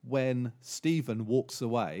appears when Stephen walks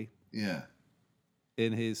away Yeah.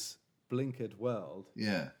 in his blinkered world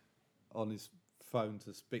Yeah. on his phone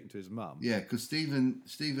to speak to his mum. Yeah, because Stephen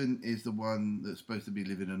is the one that's supposed to be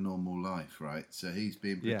living a normal life, right? So he's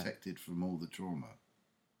being Yeah. protected from all the trauma.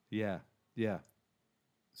 Yeah.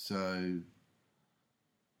 So,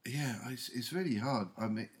 yeah, it's really hard. I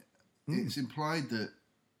mean, it's implied that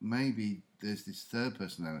maybe there's this third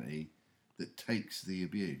personality that takes the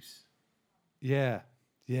abuse, Yeah.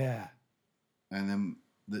 and then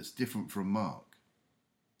that's different from Mark.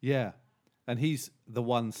 Yeah. And he's the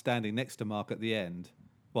one standing next to Mark at the end.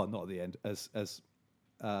 Well, not at the end, as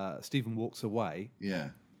Stephen walks away.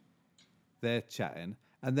 Yeah, They're chatting.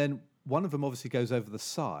 And then one of them obviously goes over the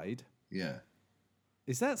side. yeah.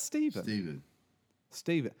 Is that Stephen?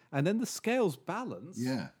 Stephen. And then the scales balance.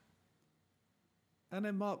 Yeah, And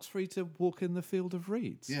then Mark's free to walk in the field of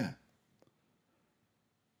reeds. yeah.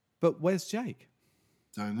 But where's Jake?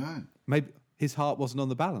 Don't know. Maybe his heart wasn't on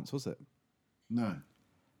the balance, was it? No.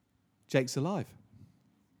 Jake's alive.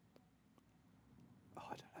 Oh,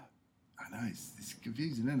 I don't know. I know, it's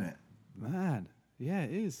confusing, isn't it? Man, yeah,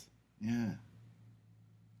 it is. Yeah.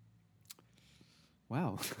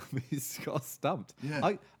 Wow, he's got stumped.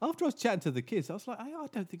 Yeah. After I was chatting to the kids, I was like, I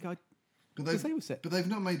don't think I. But Because they were set. they've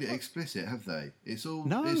not made it explicit, have they? It's all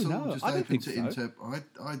No, it's all no, just I don't open think to so.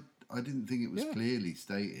 I didn't think it was Yeah. clearly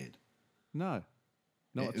stated. No,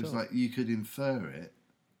 not It at was all. like you could infer it.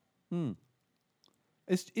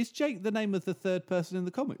 Is Jake the name of the third person in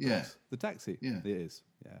the comic books? Yeah. The taxi? Yeah. It is.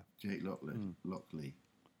 Yeah. Jake Lockley.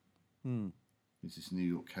 He's this New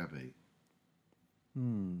York cabbie.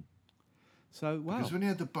 So, wow. Because when he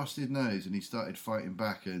had the busted nose and he started fighting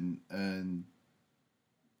back and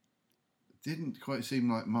didn't quite seem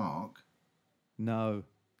like Mark, No.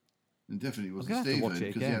 and definitely wasn't gonna have to watch Stephen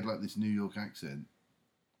it because he again. had like this New York accent.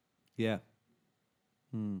 Yeah.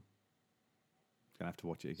 Gonna have to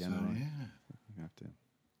watch it again. So aren't I? yeah, I'm gonna have to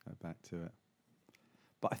go back to it.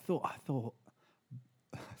 But I thought.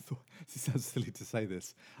 It sounds silly to say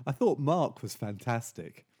this. I thought Mark was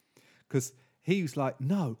fantastic because he was like,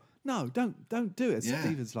 "No, don't do it." Yeah.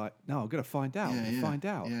 Stephen's like, "No, I'm gonna find out. I'm Yeah, gonna yeah, find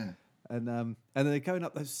out." yeah. And then they're going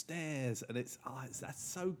up those stairs, and that's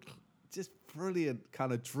so just brilliant,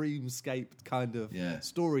 kind of dreamscape kind of Yeah.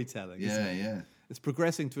 storytelling. isn't it? yeah, It's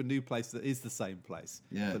progressing to a new place that is the same place,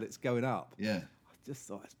 Yeah. but it's going up. yeah. I just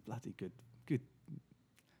thought it's bloody good.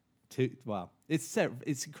 Well, it's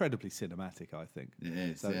incredibly cinematic. I think It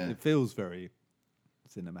is, So yeah. it feels very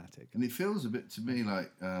cinematic. And it feels a bit to me like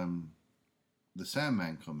the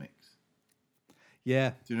Sandman comics.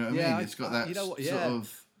 Yeah. Do you know what I Yeah, mean? It's got that you know what, sort yeah.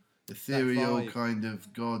 of ethereal vibe. kind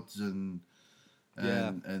of gods and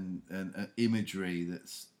imagery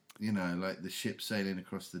that's, like the ship sailing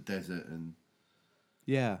across the desert and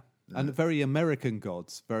Yeah. And very American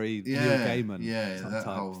gods, very Neil Gaiman that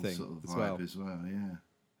type whole thing sort of as vibe well. as well, yeah.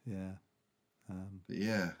 Yeah. But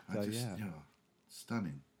yeah, So, yeah,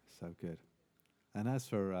 stunning. So good. And as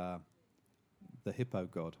for the hippo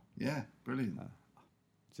god, Yeah, brilliant.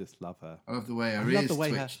 Just love her. I love the way her I love ears the way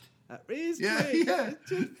twitched. her ears Yeah, twitch. yeah. It's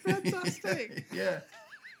just fantastic.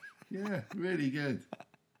 Yeah, really good.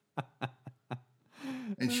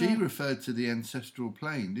 And she referred to the ancestral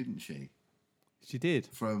plane, didn't she? She did.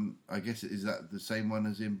 From, I guess, is that the same one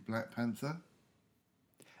as in Black Panther?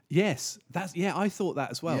 Yes, I thought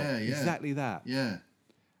that as well. Yeah, yeah. Exactly that. Yeah.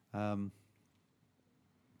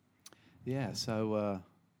 So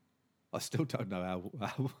I still don't know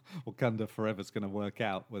how Wakanda Forever's going to work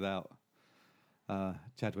out without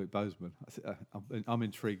Chadwick Boseman. I'm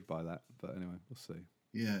intrigued by that, but anyway, we'll see.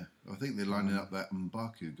 Yeah, I think they're lining up that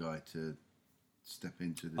M'Baku guy to step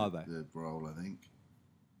into the role, I think.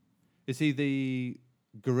 Is he the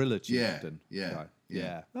gorilla chieftain?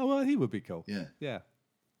 Yeah. Oh, well, he would be cool. Yeah.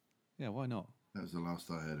 Yeah, why not? That was the last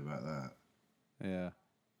I heard about that. Yeah,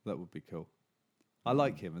 that would be cool. I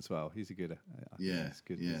like him as well. He's a good. He's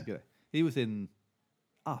good. Yeah. He's good. He was in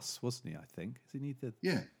Us, wasn't he? I think. Isn't he the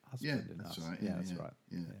husband in that's Us? right. Yeah, that's right.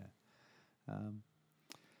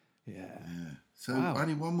 Yeah. So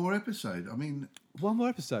only one more episode. I mean, one more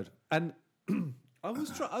episode, and I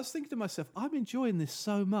was thinking to myself, I'm enjoying this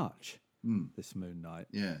so much. This Moon Knight.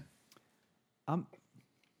 Yeah.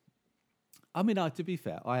 I mean, to be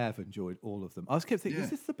fair, I have enjoyed all of them. I kept thinking, is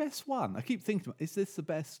this the best one? I keep thinking, is this the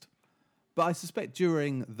best? But I suspect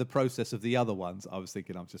during the process of the other ones, I was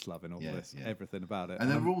thinking, I'm just loving all this, everything about it.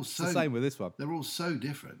 And they're all it's the same with this one. They're all so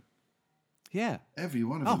different. Yeah. Every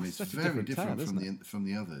one of them is very different tale, from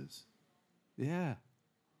the others. Yeah.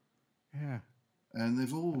 Yeah. And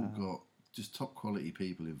they've all got just top quality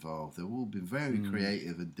people involved. They've all been very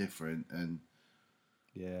creative and different and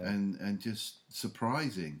just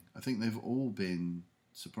surprising. I think they've all been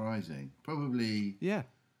surprising. Probably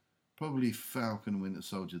Falcon and Winter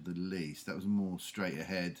Soldier the least. That was more straight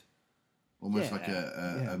ahead, almost like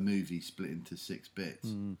a movie split into 6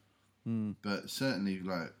 bits. But certainly,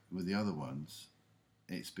 like with the other ones,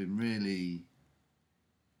 it's been really,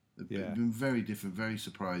 been very different, very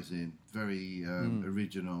surprising, very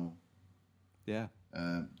original. Yeah,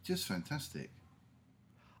 just fantastic.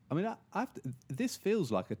 I mean, this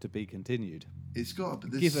feels like a to be continued. It's got,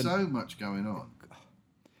 but there's so much going on.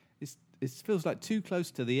 It feels like too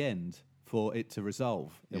close to the end for it to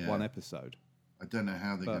resolve in one episode. I don't know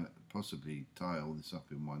how they're going to possibly tie all this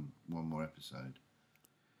up in one more episode.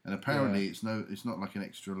 And apparently, it's not like an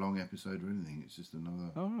extra long episode or anything. It's just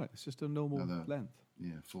another. Oh right, it's just a normal length.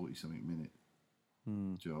 Yeah, 40-something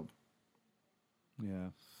minute job. Yeah.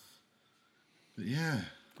 But yeah,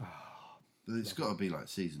 but it's got to be like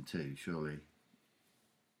season 2, surely.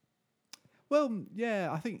 Well, yeah,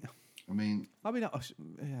 I think. I mean,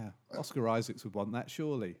 Oscar Isaacs would want that,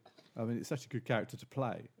 surely. I mean, it's such a good character to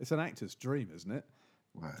play. It's an actor's dream, isn't it?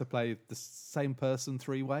 Wow. To play the same person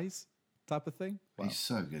 3 ways, type of thing. Wow. He's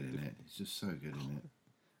so good in it. He's just so good in it.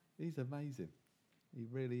 He's amazing. He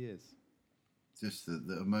really is. Just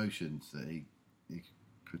the emotions that he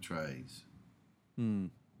portrays.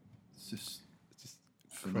 It's just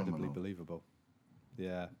incredibly believable.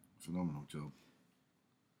 Yeah. Phenomenal job.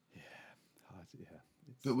 Yeah.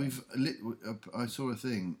 But I saw a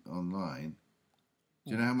thing online.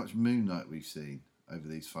 Do you know how much Moon Knight we've seen over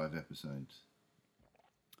these 5 episodes?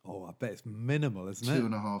 Oh, I bet it's minimal, isn't it?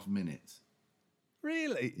 2.5 minutes.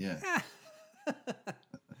 Really? Yeah.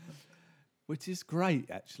 Which is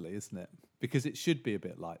great, actually, isn't it? Because it should be a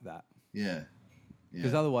bit like that. Yeah.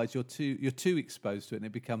 Because otherwise, you're too exposed to it, and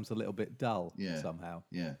it becomes a little bit dull somehow.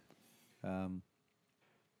 Yeah.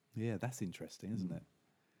 Yeah, that's interesting, isn't it?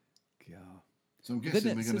 God. So I'm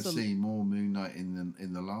guessing we're going to see more Moon Knight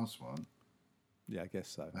in the last one. Yeah, I guess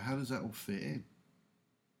so. But how does that all fit in?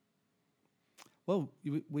 Well,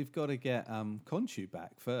 we've got to get Khonshu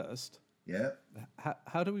back first. Yeah.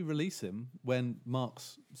 How do we release him when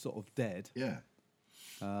Mark's sort of dead? Yeah.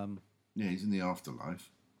 He's in the afterlife.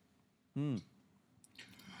 Maybe.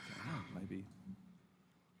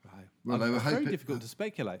 Right. Well, they were it's hoping, very difficult to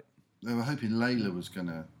speculate. They were hoping Layla was going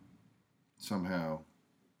to somehow.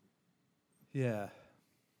 Yeah.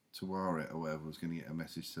 Tawaret or whatever was going to get a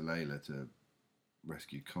message to Layla to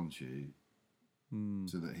rescue Khonshu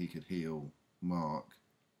so that he could heal Mark.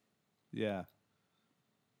 Yeah.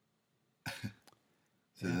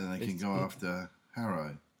 Then they can go after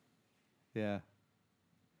Harrow. Yeah.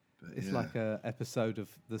 But it's like an episode of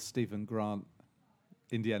the Stephen Grant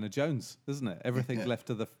Indiana Jones, isn't it? Everything's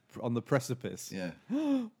left on the precipice. Yeah.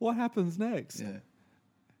 What happens next? Yeah.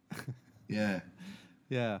 Yeah.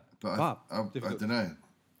 Yeah. But I don't know.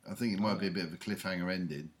 I think it might be a bit of a cliffhanger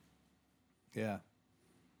ending. Yeah.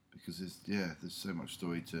 Because there's so much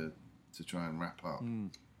story to try and wrap up.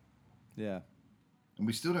 Yeah. And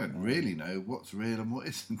we still don't really know what's real and what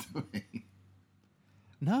isn't, do we?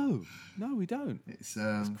 No, we don't. It's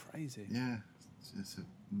crazy. Yeah, it's an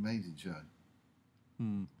amazing show.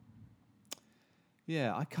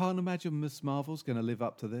 Yeah, I can't imagine Miss Marvel's going to live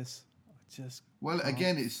up to this. I just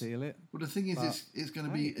can't feel it. Well, the thing is, it's going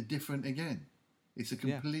to be a different again. It's a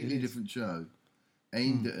completely different show,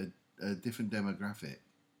 aimed at a different demographic.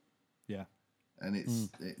 Yeah, and it's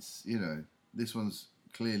this one's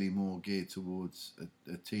clearly more geared towards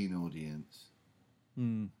a teen audience.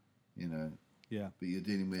 Yeah, but you're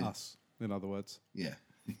dealing with us, in other words. Yeah,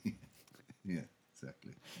 yeah,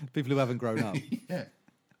 exactly. People who haven't grown up. Yeah.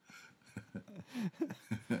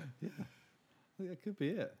 That could be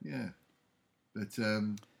it. Yeah, but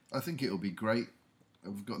I think it'll be great.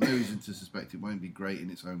 I've got no reason to suspect it won't be great in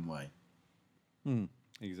its own way.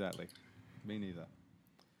 Exactly. Me neither.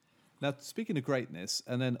 Now, speaking of greatness,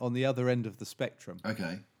 and then on the other end of the spectrum,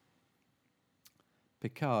 okay,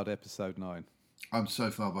 Picard episode 9. I'm so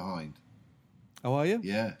far behind. Oh, are you?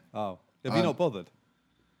 Yeah. Oh, have you not bothered?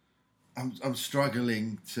 I'm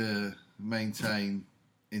struggling to maintain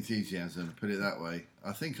enthusiasm. Put it that way.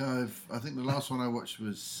 I think the last one I watched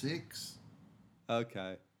was 6.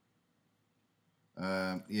 Okay.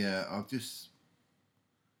 Yeah, I've just,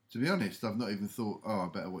 to be honest, I've not even thought, I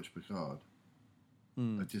better watch Picard.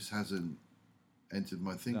 It just hasn't entered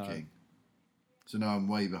my thinking. No. So now I'm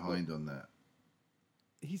way behind on that.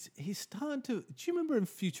 He's starting to. Do you remember in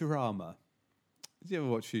Futurama? Did you ever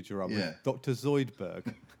watch Futurama? Yeah. Dr.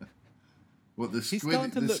 Zoidberg. What, the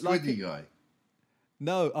squiddy guy?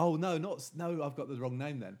 No, no, I've got the wrong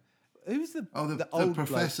name then. Who's the old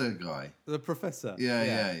professor guy? The professor.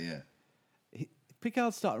 Yeah.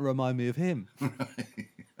 Picard's starting to remind me of him. Right.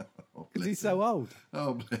 Because he's so old.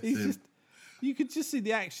 Oh, bless him. You could just see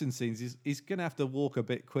the action scenes. He's going to have to walk a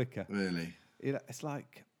bit quicker. Really? It's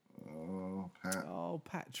like... Oh, Pat. Oh,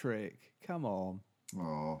 Patrick. Come on.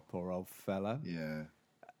 Oh. Poor old fella. Yeah.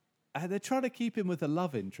 They're trying to keep him with a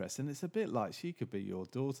love interest, and it's a bit like she could be your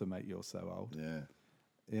daughter, mate. You're so old. Yeah.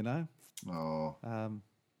 You know? Oh.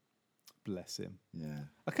 Bless him. Yeah.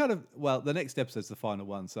 The next episode's the final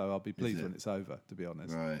one, so I'll be pleased when it's over, to be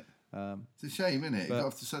honest. Right. It's a shame, isn't it? It got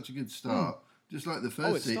off to such a good start. Just like the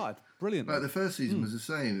first season. Started brilliant. Like the first season was the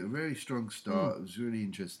same. A very strong start. It was really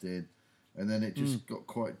interesting. And then it just got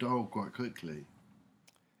quite dull quite quickly.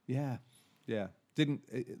 Yeah. The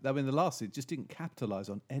last season just didn't capitalise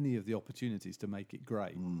on any of the opportunities to make it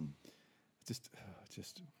great. Just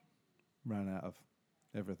ran out of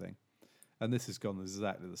everything. And this has gone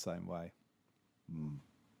exactly the same way.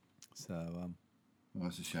 So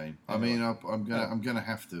that's a shame. I mean, I'm gonna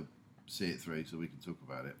have to see it through so we can talk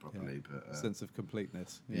about it properly. Yeah. But sense of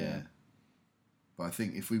completeness. Yeah. But I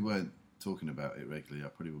think if we weren't talking about it regularly, I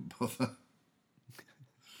probably wouldn't bother.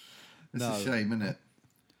 It's a shame, isn't it?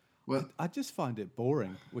 Well, I just find it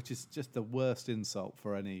boring, which is just the worst insult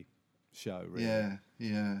for any show, really.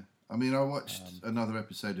 Yeah. I mean, I watched another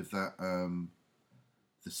episode of that,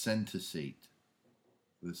 The Centre Seat,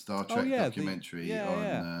 the Star Trek documentary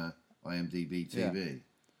on IMDb TV.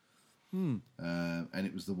 And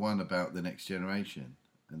it was the one about the Next Generation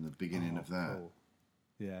and the beginning of that. Cool.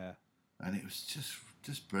 Yeah. And it was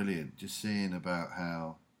just brilliant, just seeing about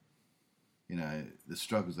how, the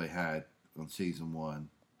struggles they had on season 1.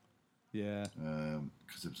 Yeah.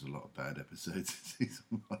 Because there was a lot of bad episodes in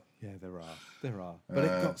season 1. Yeah, there are. But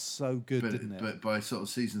it got so good, didn't it? But by sort of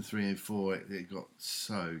season 3 and 4, it got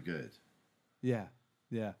so good. Yeah.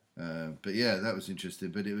 But yeah, that was interesting.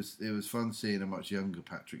 But it was fun seeing a much younger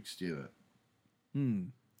Patrick Stewart.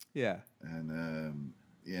 Yeah. And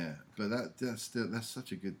but that's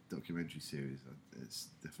such a good documentary series. It's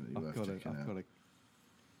definitely worth checking out.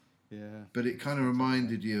 Yeah. But it kind of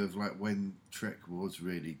reminded you of like when Trek was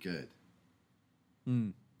really good.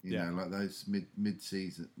 You know, like those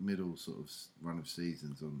mid-season, middle sort of run of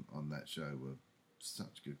seasons on that show were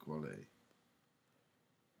such good quality.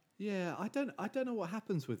 Yeah, I don't know what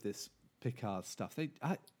happens with this Picard stuff.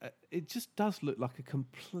 It just does look like a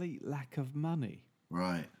complete lack of money.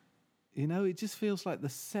 Right. It just feels like the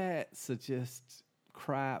sets are just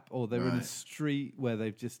crap, or they're in a street where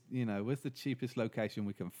they've just, where's the cheapest location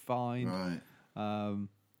we can find? Right.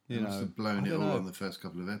 They must have blown it all on the first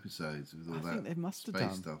couple of episodes with all that they must have space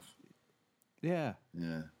done. stuff. Yeah.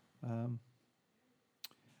 Yeah.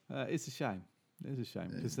 It's a shame. It is a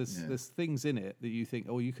shame because there's things in it that you think,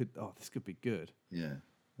 this could be good. Yeah.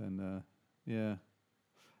 And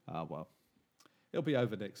well, it'll be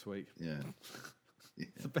over next week. Yeah.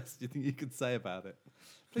 It's the best you think you could say about it.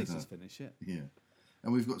 Please just finish it. Yeah.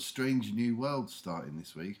 And we've got Strange New Worlds starting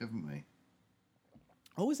this week, haven't we?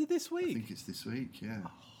 Oh, is it this week? I think it's this week, yeah.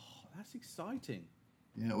 Oh, that's exciting.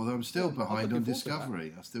 Yeah, although I'm still behind on looking forward to that.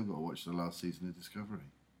 Discovery. I've still got to watch the last season of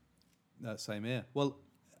Discovery. No, same here. Well,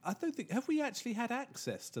 I don't think have we actually had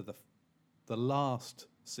access to the last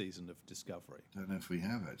season of Discovery? Don't know if we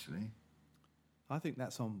have actually. I think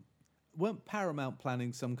that's on. Weren't Paramount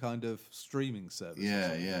planning some kind of streaming service?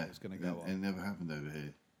 Yeah. It was going to go on. It never happened over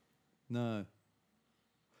here. No.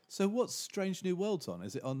 So what's Strange New Worlds on?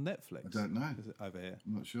 Is it on Netflix? I don't know. Is it over here?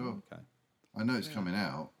 I'm not sure. Okay. I know it's coming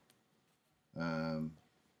out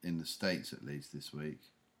in the States at least this week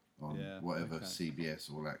on whatever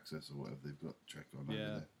CBS All Access or whatever they've got track on over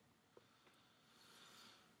there.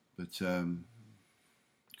 But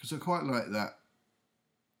because I quite like that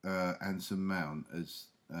Anson Mount as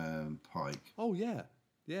Pike. Oh yeah,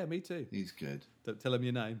 yeah, me too. He's good. Don't tell him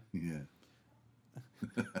your name. Yeah.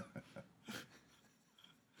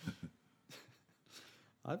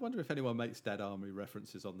 I wonder if anyone makes Dead Army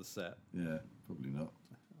references on the set. Yeah, probably not.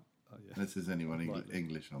 Oh, yeah. Unless there's anyone Likely.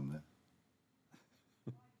 English on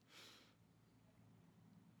there.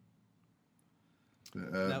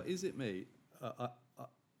 But, Now, is it me?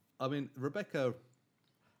 I mean, Rebecca.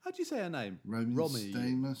 How do you say her name? Roman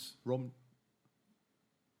Stamos? Roman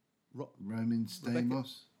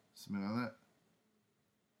Stamos? Something like that.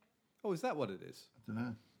 Oh, is that what it is? I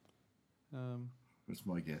don't know. That's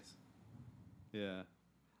my guess. Yeah.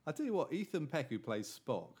 I tell you what, Ethan Peck, who plays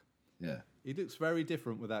Spock, Yeah. he looks very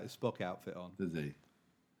different without his Spock outfit on. Does he?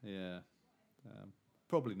 Yeah.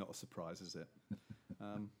 Probably not a surprise, is it?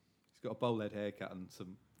 He's got a bowl head haircut and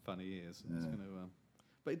some funny ears. It's gonna,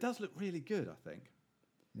 but it does look really good, I think.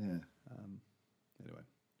 Yeah. Anyway,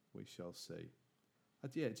 we shall see.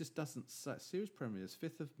 Yeah, it just doesn't say. Series premieres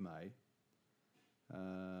 5th of May.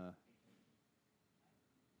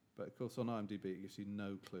 But of course, on IMDb, it gives you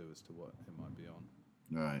no clue as to what it might be on.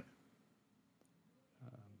 Right.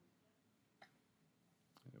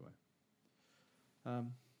 Anyway.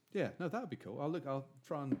 Yeah, no, that would be cool. I'll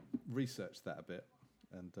try and research that a bit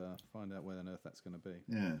and find out where on earth that's going to be.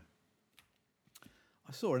 Yeah.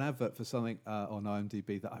 I saw an advert for something on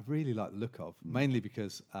IMDb that I really like the look of, mainly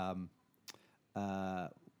because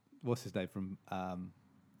what's his name from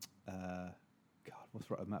God,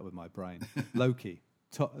 what's right with my brain? Loki.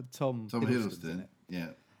 Tom Hiddleston's in it. Yeah.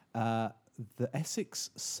 The Essex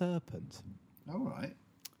Serpent. All right.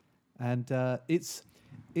 And I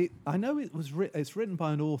know it's written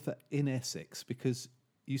by an author in Essex because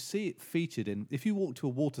you see it featured in. If you walk to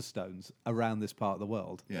a Waterstones around this part of the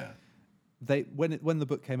world, Yeah. When the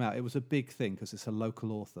book came out, it was a big thing because it's a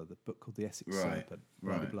local author. The book called The Essex Serpent.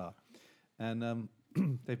 Blah blah blah. And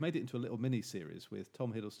they've made it into a little mini series with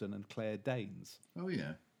Tom Hiddleston and Claire Danes. Oh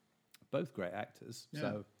yeah. Both great actors. Yeah.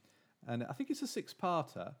 So, and I think it's a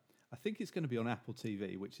 6-parter. I think it's going to be on Apple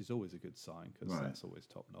TV, which is always a good sign because that's always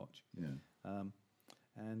top notch. Yeah.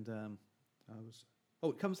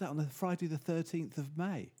 It comes out on the Friday the 13th of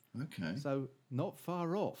May. Okay. So not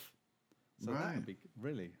far off. So Right.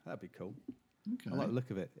 that'd be cool. Okay. I like the look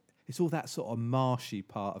of it. It's all that sort of marshy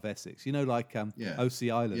part of Essex, like OC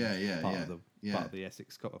Island, part of the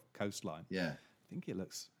Essex coastline. Yeah. I think it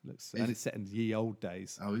looks, and it's set in ye old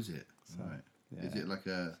days. Oh, is it? So, right. yeah. Is it like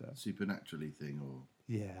a supernaturally thing or?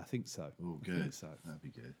 Yeah, I think so. Oh, I good. think so. That'd be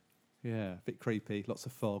good. Yeah, a bit creepy, lots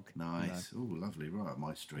of fog. Nice. Oh, lovely. Right up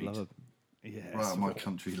my street. Yeah, Right up my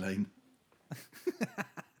country lane.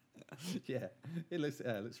 Yeah, it looks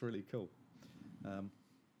really cool.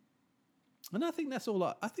 And I think that's all.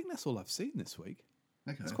 I think that's all I've seen this week.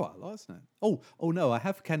 Okay. It's quite a lot, isn't it? Oh no, I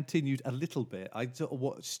have continued a little bit. I sort of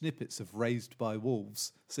watched snippets of Raised by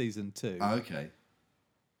Wolves season 2. Oh, okay.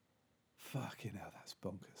 Fucking hell, that's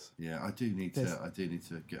bonkers. Yeah, I do need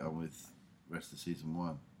to get on with the rest of season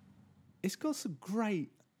 1. It's got some great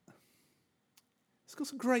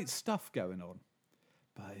stuff going on,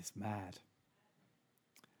 but it's mad.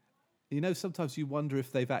 Sometimes you wonder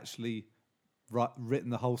if they've actually written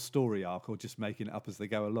the whole story arc or just making it up as they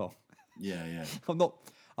go along. Yeah, yeah. I'm not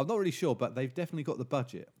really sure, but they've definitely got the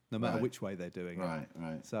budget, no matter which way they're doing it.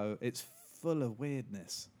 Right. So it's full of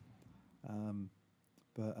weirdness. I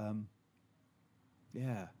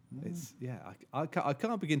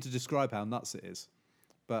can't begin to describe how nuts it is,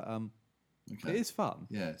 but it is fun.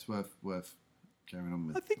 Yeah, it's worth carrying on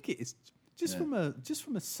with. I think it is just from a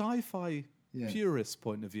sci-fi purist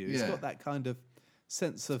point of view. It's got that kind of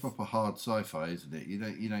sense of proper hard sci-fi, isn't it? You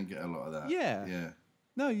don't get a lot of that. Yeah. Yeah.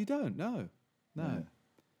 No, you don't. No. Yeah.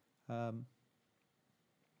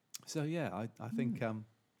 So I think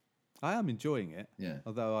I am enjoying it. Yeah.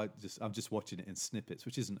 Although I'm just watching it in snippets,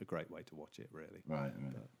 which isn't a great way to watch it, really. Right.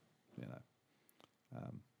 But,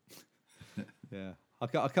 yeah. I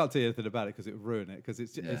can't tell you anything about it because it would ruin it because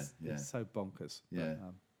it's so bonkers. Yeah.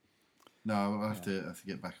 No, I'll have to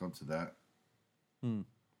get back onto that.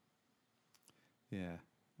 Yeah.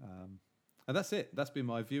 And that's it. That's been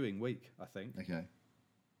my viewing week, I think. Okay.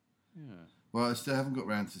 Yeah. Well, I still haven't got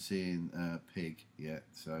round to seeing Pig yet,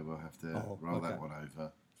 so we'll have to roll that one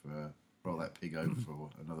over roll that pig over for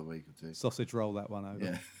another week or two. Sausage roll that one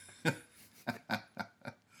over.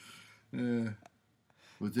 Yeah.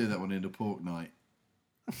 We'll do that one in a pork night.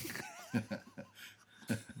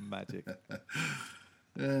 Magic.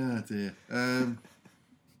 Oh dear.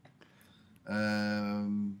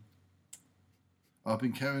 I've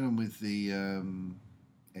been carrying on with the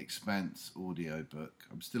Expanse audiobook.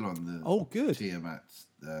 I'm still on the good. Tiamat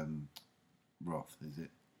Roth, is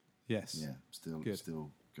it? Yes. Yeah,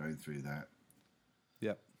 still going through that.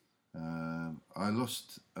 Yep. I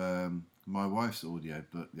lost my wife's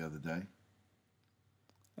audiobook the other day.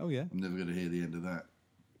 Oh yeah. I'm never going to hear the end of that.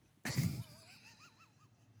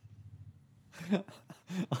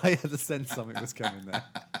 I had a sense something was coming there.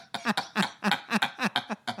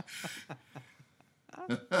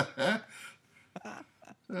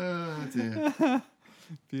 Oh dear.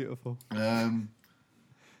 Beautiful.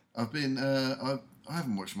 I've been. I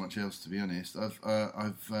haven't watched much else, to be honest. I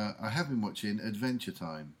have been watching Adventure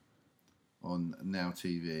Time on Now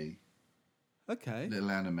TV. Okay.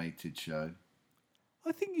 Little animated show.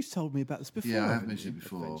 I think you told me about this before. Yeah, I have mentioned it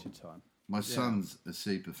before. Adventure Time. My son's a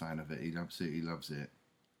super fan of it. He absolutely loves it.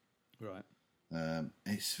 Right.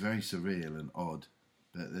 It's very surreal and odd,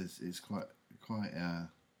 but it's quite.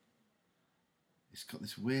 It's got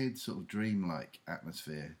this weird sort of dreamlike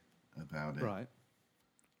atmosphere about it. Right.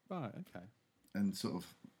 Right. Okay. And sort of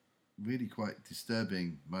really quite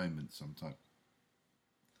disturbing moments sometimes.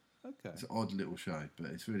 Okay. It's an odd little show,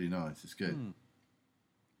 but it's really nice. It's good.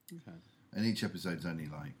 Okay. And each episode's only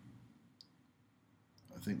like,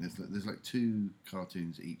 I think there's like 2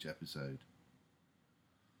 cartoons each episode.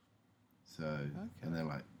 So, and they're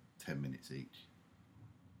like 10 minutes each.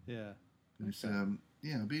 Yeah. But it's,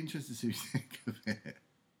 I'd be interested to see what you think of it.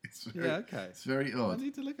 It's very, okay. It's very odd. I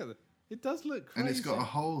need to look at it. It does look crazy. And it's got a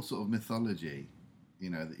whole sort of mythology,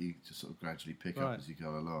 that you just sort of gradually pick up as you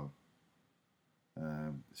go along.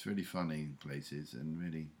 It's really funny in places and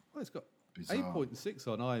really it's got bizarre. 8.6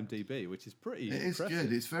 on IMDb, which is pretty It's impressive.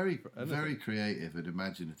 good. It's very creative and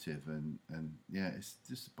imaginative and it's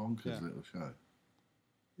just a bonkers little show.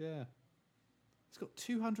 Yeah. It's got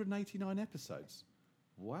 289 episodes.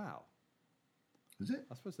 Wow. Is it?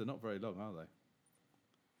 I suppose they're not very long, are they?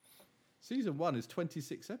 Season 1 is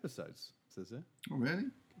 26 episodes, says it. Oh, really?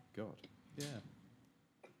 Good God. Yeah.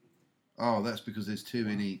 Oh, that's because there's 2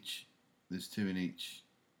 in each. There's 2 in each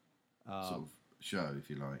sort of show, if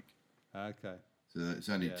you like. Okay. So it's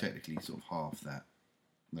only technically sort of half that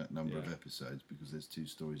number of episodes because there's 2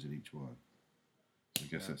 stories in each one. So I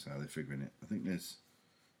guess that's how they're figuring it. I think there's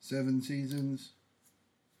 7 seasons,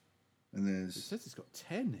 and there's. It says it's got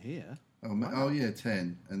 10 here. Oh yeah,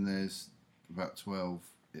 10, and there's about 12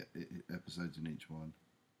 episodes in each one.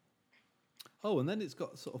 Oh, and then it's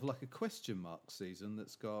got sort of like a question mark season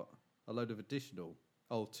that's got a load of additional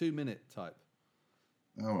 2-minute type.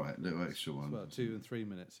 All right, little extra ones. Well, 2 and 3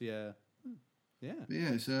 minutes. Yeah. Yeah. But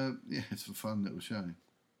yeah, it's a fun little show.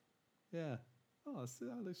 Yeah. Oh,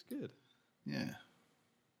 that looks good. Yeah.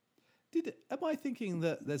 Am I thinking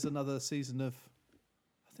that there's another season of?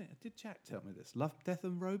 Did Jack tell me this? Love, Death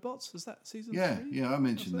and Robots? Is that season 3? Yeah, I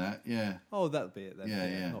mentioned that. Yeah. Oh, that'll be it then.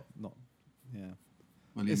 Yeah. Not. Yeah.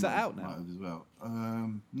 Well, is that out now? Might have as well.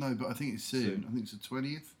 No, but I think it's soon. I think it's the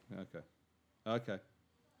 20th. Okay.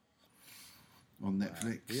 On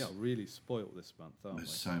Netflix. We are really spoilt this month, aren't we?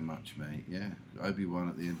 There's so much, mate. Yeah. Obi-Wan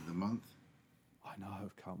at the end of the month. I know.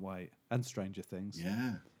 Can't wait. And Stranger Things.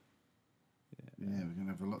 Yeah. Yeah, we're going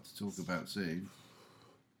to have a lot to talk about soon.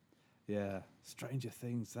 Yeah. Stranger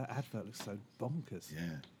Things. That advert looks so bonkers.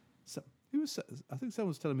 Yeah. So, I think someone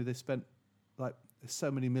was telling me they spent like so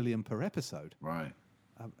many million per episode. Right.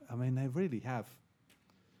 I mean, they really have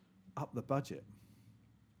upped the budget.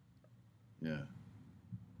 Yeah.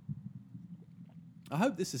 I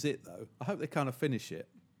hope this is it, though. I hope they kind of finish it.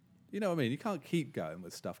 You know what I mean? You can't keep going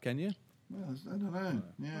with stuff, can you? Well, I don't know.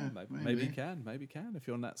 Yeah, well, maybe you can. Maybe you can if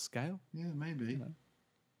you're on that scale. Yeah, maybe.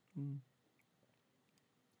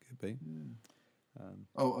 Could be. Yeah.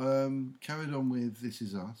 Carried on with This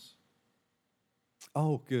Is Us.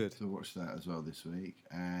 Oh, good. So watch that as well this week.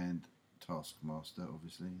 And Taskmaster,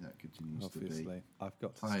 obviously. That continues to be I've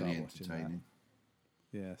got to highly start watching entertaining.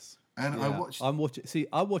 that. Yes. And yeah. I watched...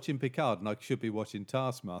 I'm watching Picard and I should be watching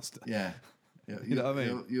Taskmaster. Yeah. You know what I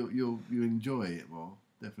mean? You'll enjoy it more,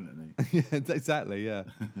 definitely. Yeah, exactly, yeah.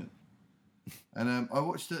 And I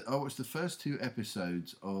watched the first 2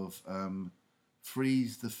 episodes of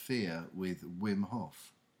Freeze the Fear with Wim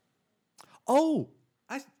Hof. Oh,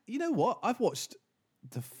 you know what? I've watched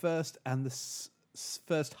the first and the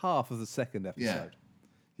first half of the second episode.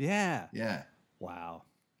 Yeah. Yeah. Wow.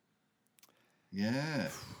 Yeah.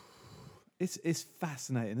 It's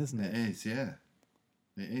fascinating, isn't it? It is, yeah.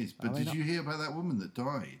 It is. But did you hear about that woman that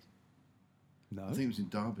died? No. I think it was in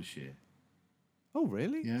Derbyshire. Oh,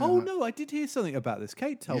 really? Yeah, Oh, no, I did hear something about this.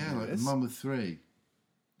 Kate told me like this. the mum of three.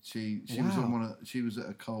 She was on she was at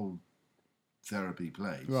a cold therapy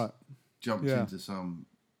place. Right. Jumped into some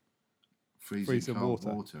freezing cold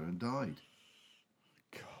water and died.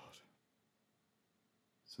 God.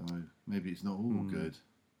 So maybe it's not all good.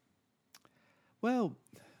 Well,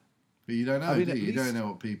 but you don't know, do you? You don't know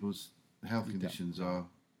what people's health conditions are.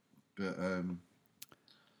 But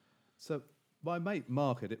so my mate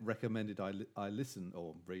Mark had recommended I listen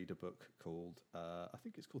or read a book called I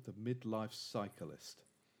think it's called The Midlife Cyclist,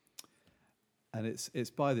 and it's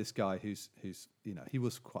by this guy who's he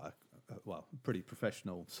was quite a pretty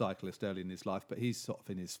professional cyclist early in his life, but he's sort of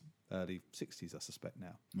in his early 60s, I suspect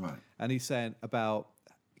now. Right. And he's saying about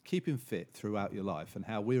keeping fit throughout your life and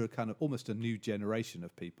how we're a kind of almost a new generation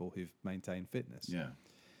of people who've maintained fitness. Yeah.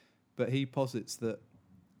 But he posits that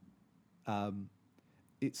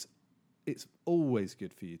it's always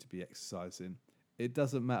good for you to be exercising. It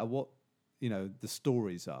doesn't matter what the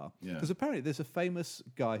stories are. Because apparently there's a famous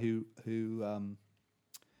guy who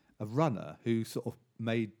a runner who sort of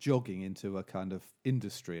made jogging into a kind of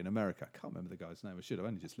industry in America. I can't remember the guy's name. I should have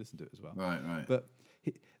only just listened to it as well. Right. But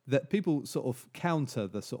that people sort of counter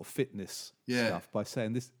the sort of fitness stuff by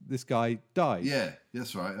saying this guy died. Yeah,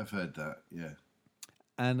 that's right. I've heard that. Yeah.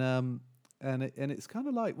 And it's kind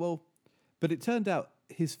of like, well, but it turned out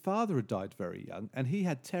his father had died very young, and he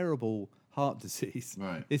had terrible heart disease.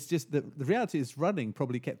 Right. It's just that the reality is running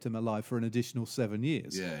probably kept him alive for an additional 7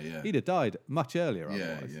 years. Yeah. He'd have died much earlier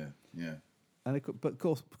otherwise. Yeah. And but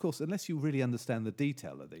of course, unless you really understand the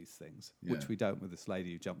detail of these things, which we don't with this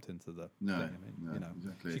lady who jumped into the thing. I mean,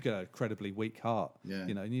 exactly. She got a incredibly weak heart. Yeah.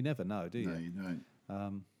 And you never know, do you? No, you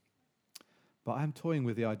don't. But I'm toying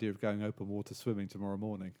with the idea of going open water swimming tomorrow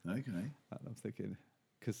morning. Okay. And I'm thinking,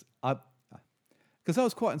 because I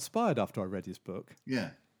was quite inspired after I read his book.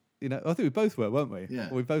 Yeah. I think we both were, weren't we?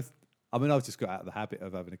 Yeah. We both. I mean, I've just got out of the habit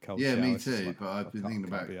of having a cold shower. Yeah, me It's just too. like, But I've been thinking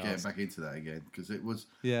about getting asked. back into that again because it was.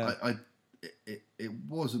 Yeah. It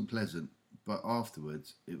wasn't pleasant, but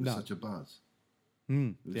afterwards it was such a buzz.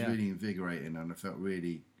 It was really invigorating, and I felt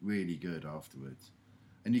really, really good afterwards.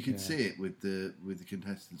 And you could see it with the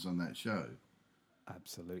contestants on that show.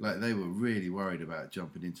 Absolutely. Like they were really worried about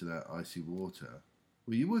jumping into that icy water.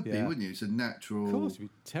 Well, you would be, wouldn't you? It's a natural, of course, you'd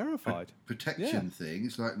be terrified. Protection thing.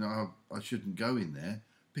 It's like, no, I shouldn't go in there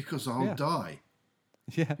because I'll die.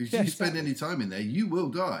 Yeah. If you spend any time in there, you will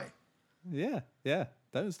die. Yeah.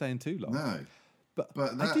 Don't stay in too long. No. But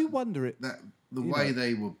that, I do wonder the way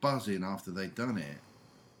they were buzzing after they'd done it.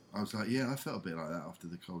 I was like, I felt a bit like that after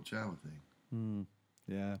the cold shower thing.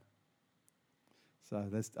 Yeah. So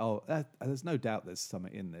there's no doubt there's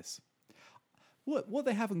something in this. What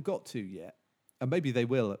they haven't got to yet, and maybe they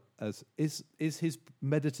will, is his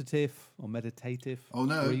meditative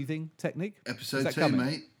breathing technique. Episode 2,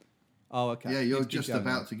 mate. Oh, okay. Yeah, you're just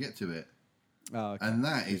about to get to it. Oh, okay. And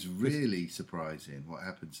that is really surprising what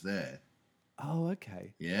happens there. Oh,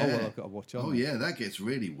 okay. Yeah. Oh, well, I've got to watch on. Oh, yeah, that gets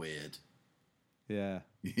really weird. Yeah.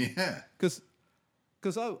 Yeah. Because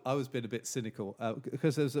I was being a bit cynical,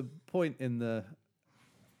 because there's a point in the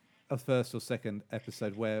first or second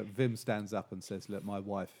episode where Vim stands up and says, look, my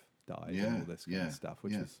wife died and all this kind of stuff,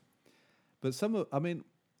 which is... But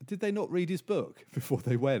did they not read his book before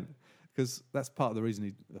they went? Because that's part of the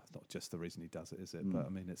reason not just the reason he does it, is it? But I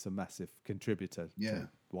mean, it's a massive contributor to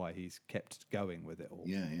why he's kept going with it all.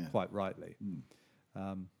 Yeah. Quite rightly.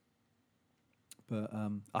 But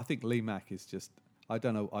I think Lee Mack is just, I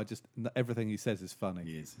don't know, everything he says is funny.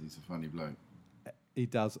 He is. He's a funny bloke. He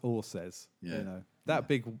does or says. Yeah. That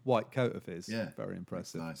big white coat of his, very It's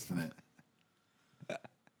impressive. nice, isn't it?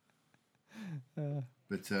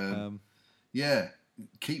 But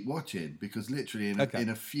keep watching because literally in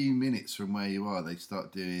a few minutes from where you are, they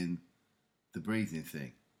start doing the breathing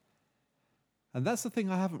thing. And that's the thing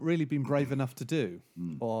I haven't really been brave enough to do,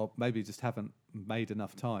 or maybe just haven't made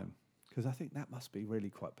enough time, because I think that must be really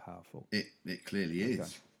quite powerful. It clearly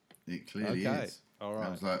is. It clearly is. All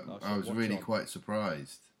right. I was really quite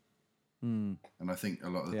surprised. And I think a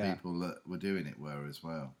lot of the people that were doing it were as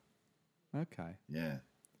well. Okay. Yeah.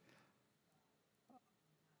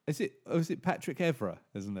 Is it Patrick Evra,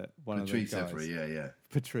 isn't it? Patrice Evra, yeah.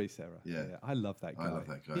 Patrice Evra. Yeah. I love that guy. I love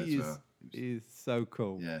that guy as well. He is so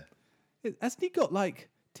cool. Yeah. Hasn't he got like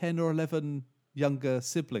 10 or 11 younger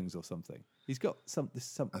siblings or something. He's got some.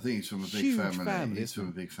 I think he's from a big huge family. He's from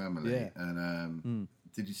a big family. Yeah. And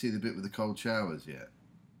did you see the bit with the cold showers yet?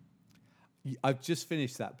 I've just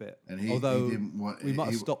finished that bit. And although he didn't want, we might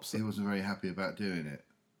have stopped. He wasn't very happy about doing it.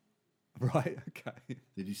 Right. Okay.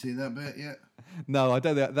 Did you see that bit yet? No, I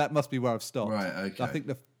don't think that must be where I've stopped. Right. Okay. I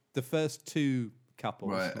think the first two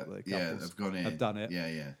couples, right. not the couples, Yeah, have gone in. have done it.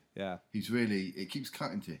 Yeah. Yeah. He's really. It keeps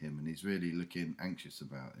cutting to him, and he's really looking anxious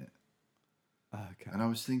about it. Okay. And I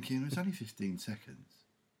was thinking, it's only 15 seconds.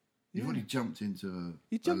 You've already jumped into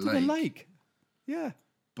You jumped in the lake. Yeah.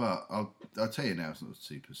 But I'll tell you now, it's not a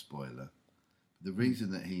super spoiler. The reason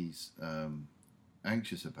that he's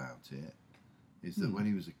anxious about it is that when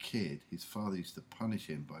he was a kid, his father used to punish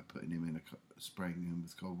him by putting him in spraying him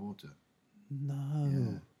with cold water. No.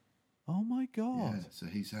 Yeah. Oh my God. Yeah, so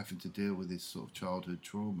he's having to deal with this sort of childhood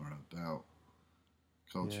trauma about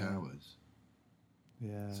cold showers.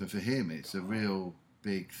 Yeah. So for him, it's a real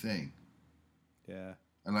big thing. Yeah.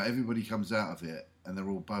 And like everybody comes out of it and they're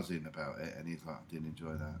all buzzing about it, and he's like, I didn't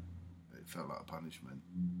enjoy that. It felt like a punishment.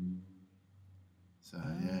 So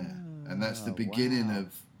yeah, and that's the beginning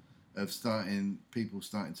of people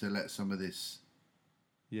starting to let some of this,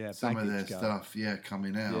 some of their stuff,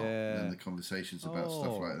 coming out, and the conversations about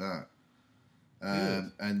stuff like that.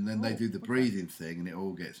 And then they do the breathing thing, and it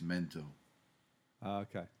all gets mental.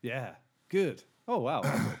 Okay. Yeah. Good. Oh wow.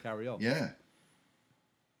 Carry on. Yeah.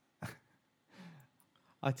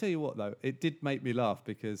 I tell you what, though, it did make me laugh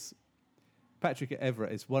because Patrice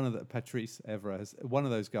Evra is one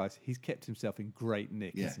of those guys. He's kept himself in great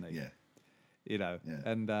nick, isn't he? Yeah. You know,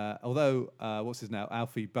 and although what's his name,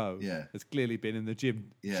 Alfie Bowe, has clearly been in the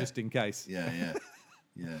gym just in case. Yeah.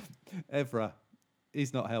 Evra,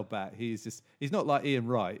 he's not held back. He's not like Ian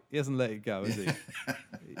Wright. He hasn't let it go, has he?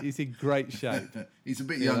 He's in great shape. He's a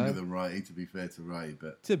bit younger than Wright, to be fair to Ray,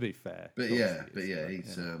 but to be fair,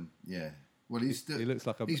 he's Well, he's still. He looks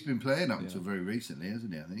like he's been playing up until very recently,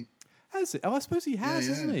 hasn't he? I think. Has it? Oh, I suppose he has,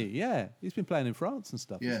 hasn't he? Yeah, he's been playing in France and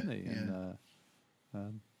stuff, hasn't he? And,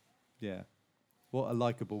 what a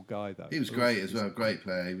likable guy, though. He was great as well. Great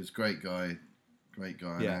player. He was a great guy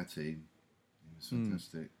on our team. He was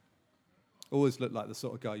fantastic. Always looked like the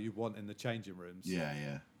sort of guy you want in the changing rooms.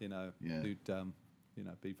 Yeah. You know, who'd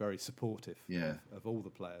be very supportive. Of all the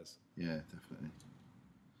players. Yeah, definitely.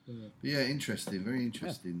 But interesting. Very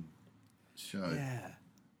interesting. Show. Yeah.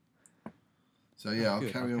 So I'll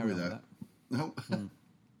carry on with that. No.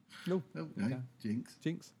 No. Okay.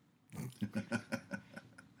 Jinx.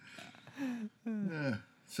 Yeah.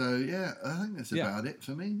 So I think that's about it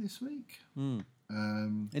for me this week.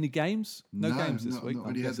 Any games? No games this week. Not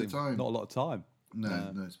really had the time. Not a lot of time.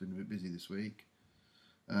 No, it's been a bit busy this week.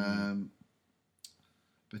 But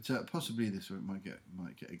possibly this week might get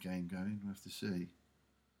a game going. We'll have to see.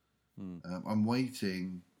 I'm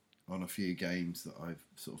waiting on a few games that I've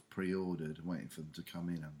sort of pre-ordered. I'm waiting for them to come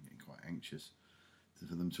in. I'm getting quite anxious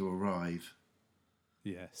for them to arrive.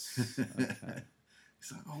 Yes. Okay.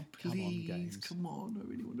 It's like, oh, please, come on. I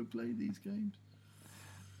really want to play these games.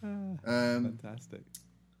 Fantastic.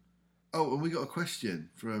 Oh, and we got a question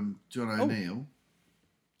from John O'Neill.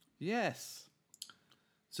 Yes.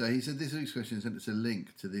 So he said this week's question sent us a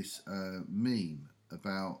link to this meme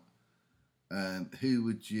about who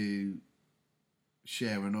would you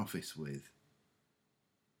share an office with,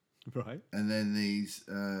 right? And then these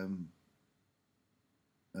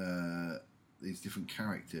different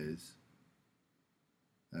characters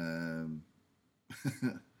that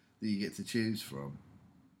you get to choose from,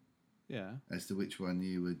 as to which one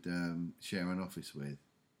you would share an office with.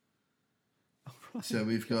 Oh, right. So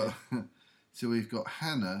we've got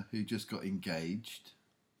Hannah, who just got engaged.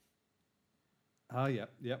 Oh,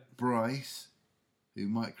 yep. Bryce, who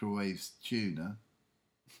microwaves tuna.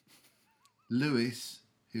 Lewis,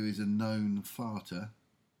 who is a known farter.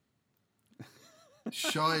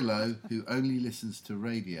 Shiloh, who only listens to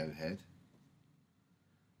Radiohead.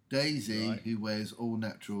 Daisy, who wears all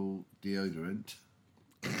natural deodorant.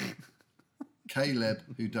 Caleb,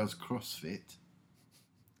 who does CrossFit.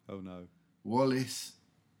 Oh no. Wallace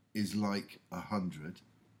is like 100.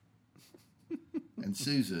 And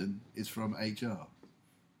Susan is from HR.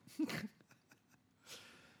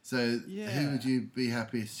 So who would you be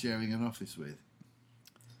happiest sharing an office with?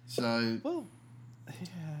 So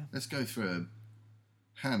let's go through them.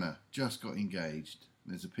 Hannah just got engaged.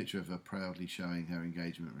 There's a picture of her proudly showing her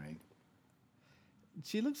engagement ring.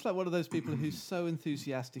 She looks like one of those people who's so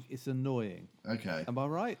enthusiastic it's annoying. Okay. Am I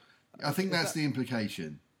right? I think that's the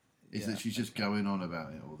implication, is that she's just going on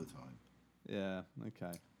about it all the time. Yeah,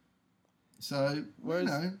 okay. So,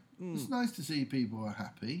 it's nice to see people are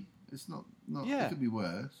happy. It's not it could be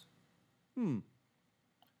worse.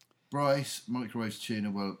 Bryce, microwave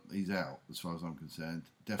tuna, well, he's out as far as I'm concerned.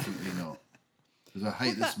 Definitely not. Because I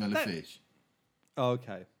hate the smell of fish.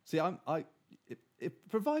 Okay. See,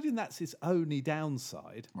 providing that's its only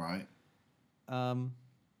downside. Right. And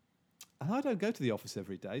I don't go to the office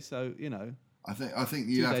every day, so, you know. I think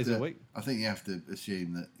you 2 have days to. a week. I think you have to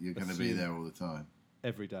assume that you're going to be there all the time.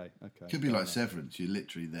 Every day. Okay. Could be like Severance. You're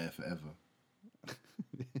literally there forever.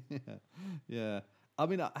 Yeah. I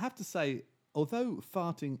mean, I have to say, although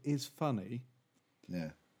farting is funny, Yeah.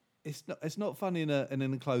 it's not funny in an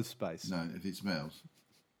enclosed space. No, if it smells.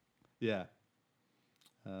 Yeah.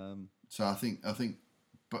 So I think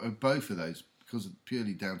both of those, because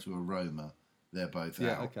purely down to aroma, they're both out.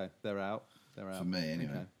 Yeah. Okay. They're out. For me,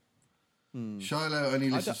 anyway. Okay. Shiloh only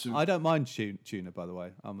listens to. I don't mind tuna, by the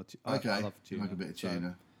way. I love tuna. You like a bit of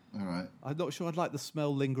tuna. All right. I'm not sure I'd like the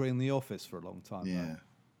smell lingering in the office for a long time. Yeah.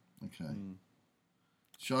 Though. Okay.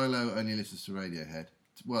 Shiloh only listens to Radiohead.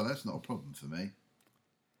 Well, that's not a problem for me.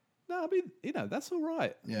 No, I mean, you know, that's all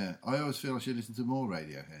right. Yeah, I always feel I should listen to more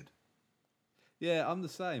Radiohead. Yeah, I'm the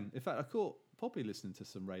same. In fact, I caught Poppy listening to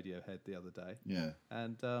some Radiohead the other day. Yeah.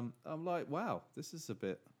 And I'm like, wow, this is a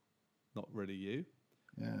bit not really you.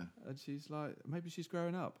 Yeah. And she's like, maybe she's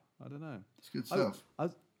growing up. I don't know. It's good stuff.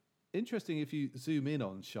 Interesting if you zoom in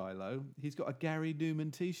on Shiloh, he's got a Gary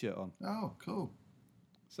Newman T-shirt on. Oh, cool.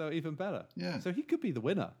 So even better. Yeah. So he could be the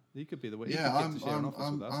winner. He could be the winner. Yeah,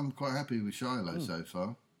 I'm quite happy with Shiloh so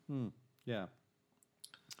far. Yeah.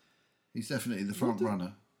 He's definitely the front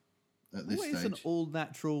runner at this stage. What is an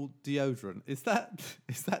all-natural deodorant? Is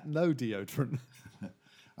that no deodorant?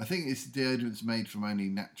 I think it's deodorants made from only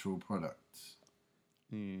natural products,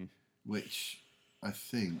 which I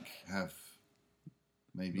think have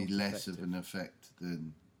maybe less of an effect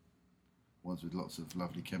than ones with lots of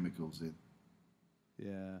lovely chemicals in.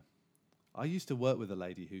 Yeah. I used to work with a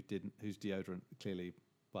lady whose deodorant clearly,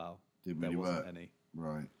 Didn't there really wasn't work. any.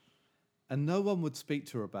 Right. And no one would speak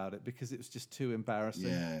to her about it because it was just too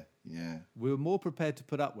embarrassing. Yeah. We were more prepared to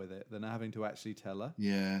put up with it than having to actually tell her.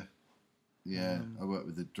 Yeah. I worked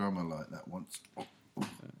with a drummer like that once.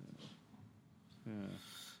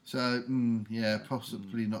 So,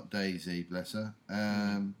 possibly not Daisy, bless her.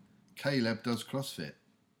 Caleb does CrossFit.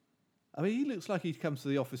 I mean, he looks like he comes to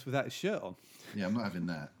the office without his shirt on. Yeah, I'm not having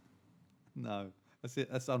that. No, that's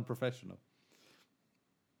it. That's unprofessional.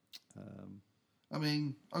 I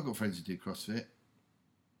mean, I've got friends who do CrossFit,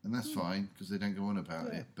 and that's fine because they don't go on about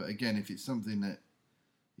it. But again, if it's something that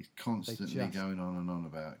is constantly going on and on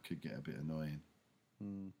about, it could get a bit annoying.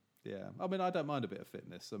 Yeah, I mean, I don't mind a bit of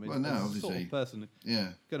fitness. I mean, well, no, the obviously, sort of person yeah,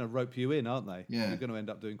 going to rope you in, aren't they? Yeah, you're going to end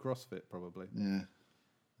up doing CrossFit probably. Yeah.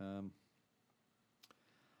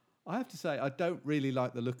 I have to say, I don't really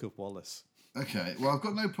like the look of Wallace. Okay, well, I've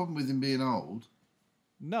got no problem with him being old.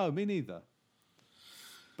 No, me neither.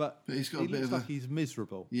 But he's got he a bit looks of like he's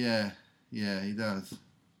miserable. Yeah, he does.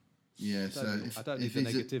 Yeah, I don't need the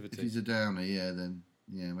negativity. If he's a downer, then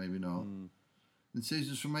maybe not. And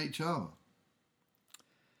Susan's from HR.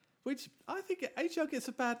 Which I think HR gets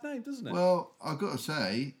a bad name, doesn't it? Well, I've got to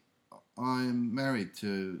say, I'm married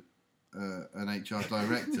to an HR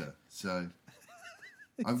director, so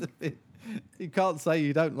you can't say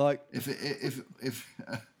you don't like. If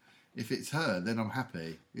it's her, then I'm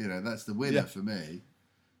happy. You know, that's the winner for me.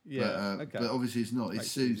 Yeah, but obviously it's not. It's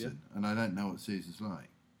Susan, and I don't know what Susan's like.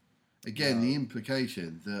 Again, the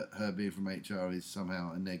implication that her being from HR is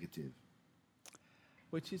somehow a negative.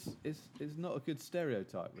 Which is not a good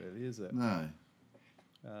stereotype, really, is it? No.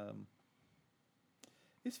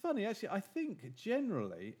 It's funny, actually. I think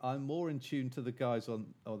generally I'm more in tune to the guys or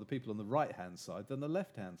the people on the right-hand side than the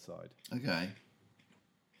left-hand side. Okay.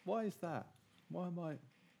 Why is that? Why am I?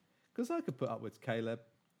 Because I could put up with Caleb.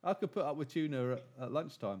 I could put up with Tuna at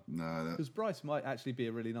lunchtime. No. Because Bryce might actually be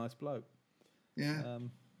a really nice bloke. Yeah.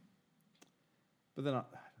 But then I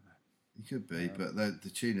don't know. He could be, but the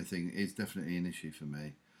tuna thing is definitely an issue for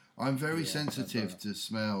me. I'm very sensitive to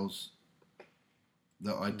smells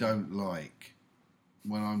that I don't like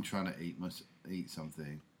when I'm trying to eat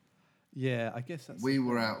something. Yeah, I guess that's... We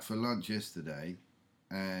were out for lunch yesterday,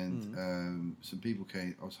 and some people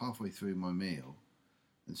came. I was halfway through my meal,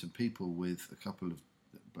 and some people with a couple of...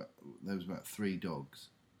 There was about 3 dogs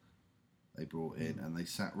they brought in, and they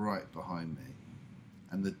sat right behind me.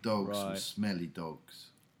 And the dogs were smelly dogs.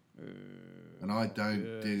 And I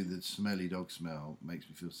don't do the smelly dog smell. It makes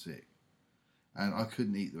me feel sick. And I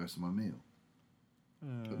couldn't eat the rest of my meal.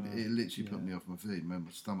 It literally put me off my feet. My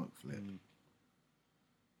stomach flipped.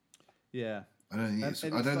 Yeah. I don't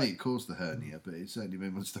think it caused the hernia, but it certainly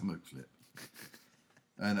made my stomach flip.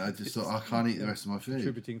 And I just thought I can't eat the rest of my food.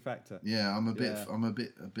 Contributing factor. Yeah, I'm a bit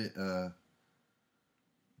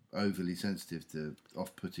overly sensitive to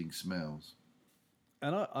off-putting smells.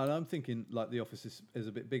 And I'm thinking like the office is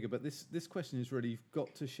a bit bigger, but this question is really, you've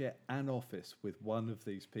got to share an office with one of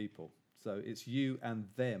these people. So it's you and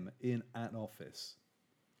them in an office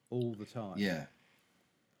all the time. Yeah.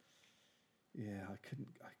 Yeah, I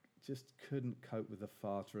just couldn't cope with the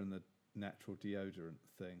farter and the natural deodorant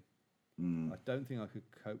thing. I don't think I could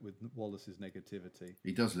cope with Wallace's negativity.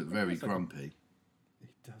 He does look very grumpy. He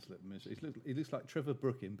does look miserable. He looks like Trevor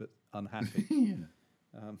Brooking, but unhappy.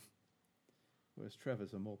 Yeah. Whereas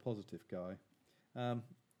Trevor's a more positive guy. I'm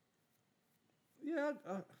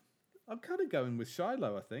kind of going with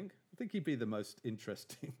Shiloh, I think. I think he'd be the most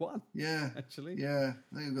interesting one. Yeah. Actually. Yeah.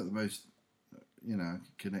 I think I've got the most,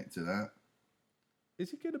 connect to that. Is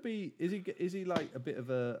he going to be? Is he like a bit of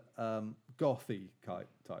a gothy type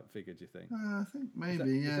figure? Do you think? I think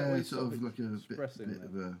maybe. Is that what he's sort of like a bit expressing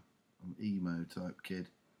of an emo type kid.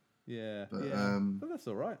 Yeah, but, but that's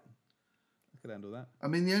all right. I could handle that. I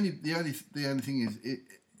mean, the only thing is,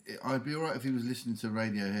 I'd be all right if he was listening to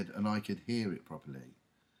Radiohead and I could hear it properly.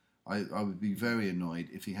 I would be very annoyed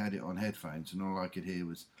if he had it on headphones and all I could hear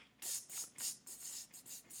was.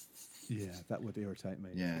 Yeah, that would irritate me.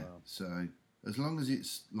 Yeah. As well. So as long as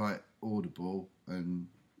it's like audible and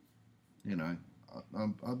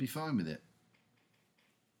I'll be fine with it.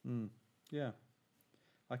 Yeah.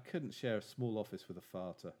 I couldn't share a small office with a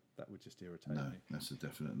farter. That would just irritate me. No, that's a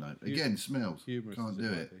definite no. Again, smells. Humorous Can't as do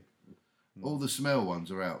might it. be. All the smell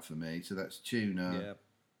ones are out for me. So that's tuna,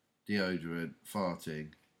 deodorant,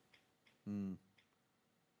 farting.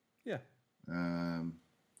 Yeah.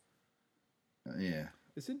 Yeah.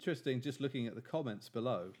 It's interesting just looking at the comments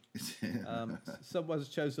below. Someone's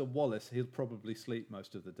chosen Wallace. He'll probably sleep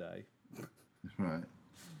most of the day. Right.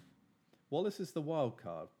 Wallace is the wild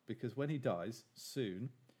card because when he dies, soon,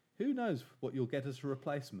 who knows what you'll get as a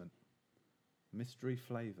replacement? Mystery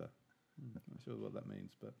flavour. I'm not sure what that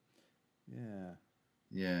means, but yeah.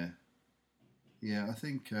 Yeah. Yeah, I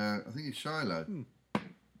think it's Shiloh.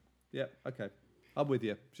 Yeah, okay. I'm with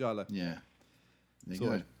you, Shiloh. Yeah. There you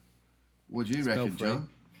Sorted. go. What do you Smell reckon, free. John?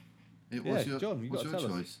 What's your, John, what's your tell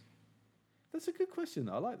us. choice? That's a good question.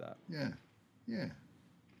 I like that. Yeah. Yeah.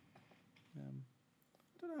 I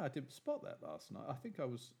don't know. I didn't spot that last night. I think I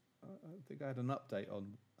had an update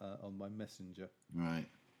on my messenger. Right.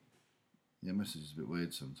 Yeah, message is a bit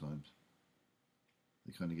weird sometimes.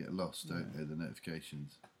 They kind of get lost, don't they, the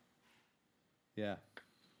notifications? Yeah.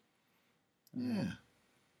 Yeah.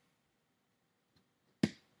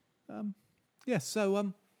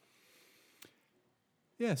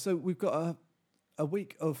 So we've got a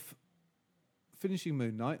week of finishing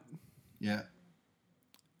Moon Knight, Yeah.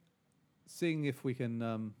 seeing if we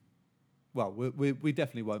can. We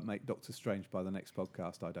definitely won't make Doctor Strange by the next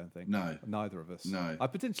podcast. I don't think. No. Neither of us. No. I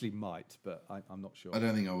potentially might, but I'm not sure. I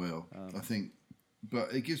don't think I will. I think,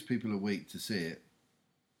 but it gives people a week to see it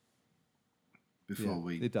before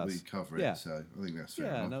we cover it. Yeah. So I think that's fair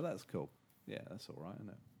Yeah, enough. no, that's cool. Yeah, that's all right, isn't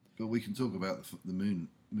it? But we can talk about the Moon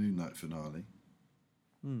Knight finale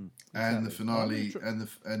and exactly. the finale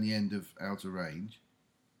and the end of Outer Range.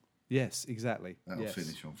 Yes, exactly. That'll Yes.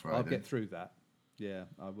 finish on Friday. I'll get through that. Yeah,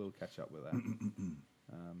 I will catch up with that.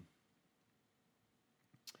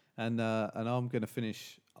 And I'm going to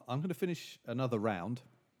finish. I'm going to finish another round,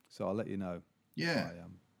 so I'll let you know. Yeah.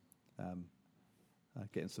 I am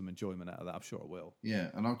getting some enjoyment out of that. I'm sure I will.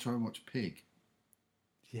 Yeah, and I'll try and watch Pig.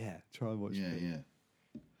 Yeah, try and watch. Yeah.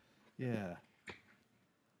 Yeah.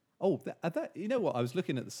 Oh, that you know what? I was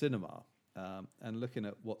looking at the cinema and looking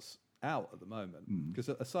at what's out at the moment, because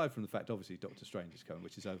aside from the fact, obviously, Doctor Strange is coming,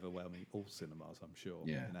 which is overwhelming all cinemas, I'm sure,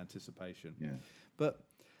 in anticipation. Yeah. But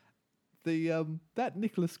the that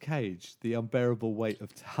Nicolas Cage, The Unbearable Weight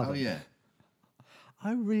of Talent. Oh yeah.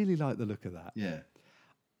 I really like the look of that. Yeah.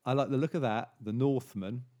 I like the look of that. The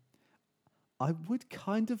Northman. I would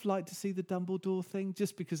kind of like to see the Dumbledore thing,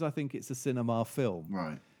 just because I think it's a cinema film.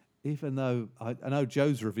 Right. Even though I know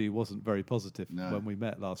Joe's review wasn't very positive when we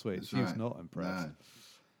met last week. That's She was right. not impressed.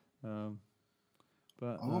 No.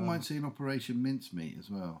 But I wouldn't mind seeing Operation Mincemeat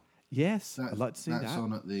as well. yes, I'd like to see That's that.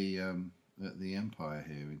 on at the Empire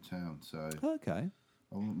here in town, so Okay.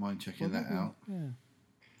 I wouldn't mind checking that out. Yeah.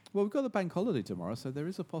 Well, we've got the bank holiday tomorrow, so there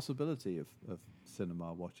is a possibility of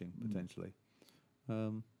cinema watching potentially.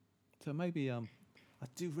 So maybe I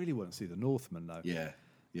do really want to see the Northman though. Yeah,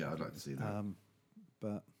 I'd like to see that.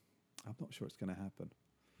 But I'm not sure it's going to happen.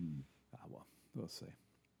 Well, we'll see.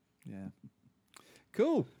 Yeah.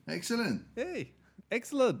 Cool. Excellent. Hey,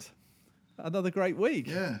 excellent. Another great week.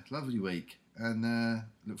 Yeah, lovely week, and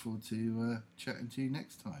look forward to chatting to you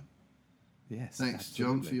next time. Yes. Thanks,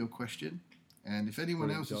 absolutely. John, for your question. And if anyone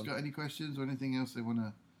Brilliant, else has John. got any questions or anything else they want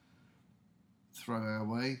to throw our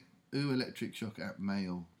way,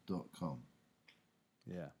 ooelectricshock@mail.com.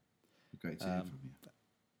 Yeah. Great to hear from you.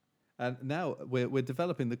 And now we're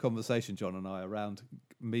developing the conversation, John and I, around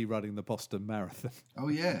me running the Boston Marathon. Oh,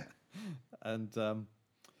 yeah. And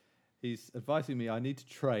he's advising me I need to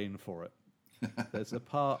train for it. There's a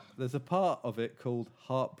part of it called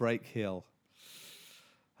Heartbreak Hill.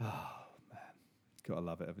 Oh man, gotta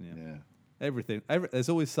love it, haven't you? Yeah. There's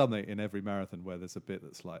always something in every marathon where there's a bit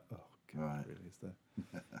that's like, oh god, Right. really is there?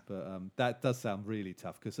 But that does sound really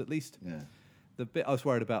tough because at least Yeah. the bit I was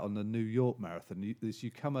worried about on the New York Marathon is you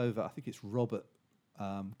come over, I think it's Robert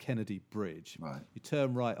Kennedy Bridge. Right. You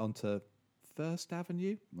turn right onto First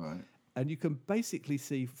Avenue. Right. And you can basically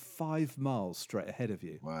see 5 miles straight ahead of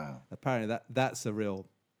you. Wow. Apparently that's a real...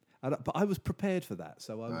 But I was prepared for that,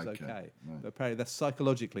 so I was okay. Right. But apparently that's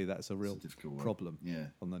psychologically that's a real difficult one. problem Yeah.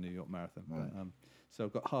 on the New York Marathon. Right. But, so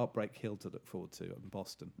I've got Heartbreak Hill to look forward to in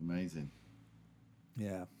Boston. Amazing.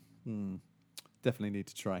 Yeah. Definitely need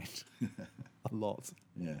to train a lot.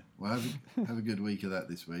 Yeah. Well, have a good week of that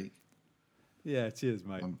this week. Yeah, cheers,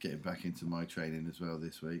 mate. I'm getting back into my training as well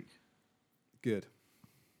this week. Good.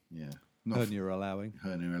 Yeah. Hernia allowing.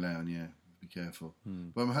 Hernia allowing, yeah. Be careful.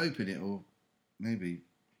 But I'm hoping it will maybe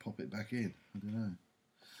pop it back in. I don't know.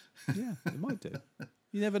 Yeah, it might do.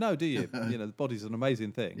 You never know, do you? The body's an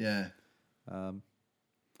amazing thing. Yeah. I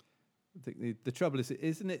think the trouble is,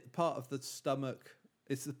 isn't it part of the stomach?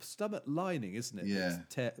 It's the stomach lining, isn't it? Yeah.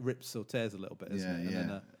 That rips or tears a little bit, isn't it?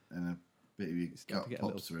 Yeah. And a bit of your start to gut get a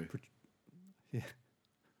pops little through. Yeah.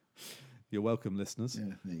 You're welcome, listeners.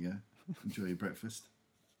 Yeah, there you go. Enjoy your breakfast.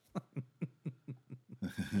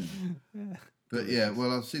 Yeah. But yeah,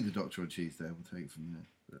 well, I'll see the doctor on Tuesday. We'll take it from there.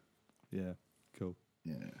 But, Yeah. Cool.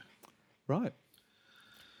 yeah. Right.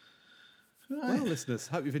 Well, listeners,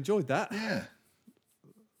 hope you've enjoyed that. Yeah.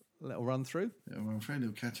 A little run through. Yeah, my friend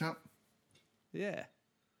will catch up. Yeah.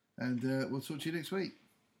 And we'll talk to you next week.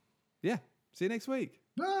 Yeah. See you next week.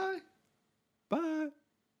 Bye. Bye.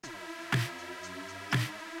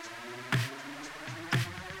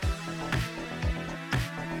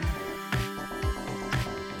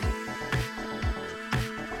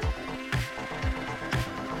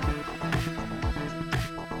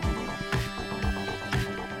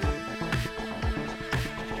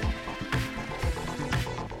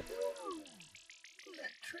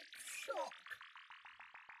 Electric shock.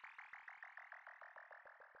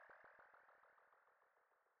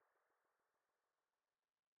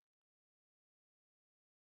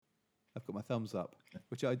 I've got my thumbs up,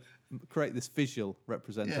 which I create this visual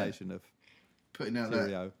representation of Putting out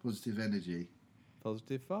Cheerio. that positive energy.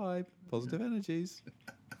 positive vibe, positive energies.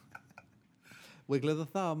 Wiggle of the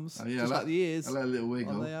thumbs, Oh, yeah, just like the ears. I like a little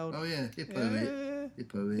wiggle. On the old- Oh, yeah. Hippo Yeah. ear.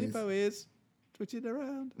 Hippo ears. Hippo ears, twitching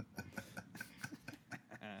around.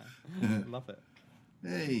 Love it.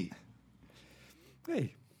 Hey.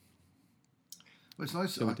 Hey, Well, it's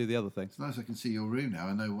nice. so we do the other thing. It's nice I can see your room now.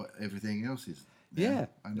 I know what everything else is. now. Yeah,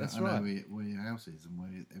 I know, that's I know right. where your house is and where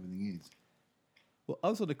everything is. Well, I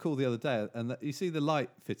was on a call the other day, and you see the light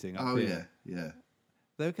fitting up Oh, here. yeah.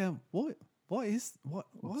 They were going, what is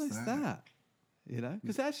What's that? that?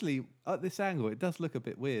 Because actually, at this angle, it does look a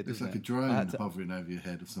bit weird. It's doesn't like a it? drone I had to- hovering over your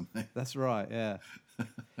head or something. That's right, yeah.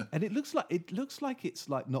 And it looks like it's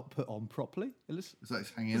like not put on properly. It looks, It's like it's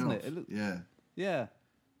hanging Doesn't off. it? Yeah. yeah,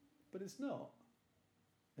 but it's not.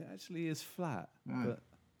 It actually is flat. Right. But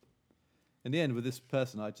in the end, with this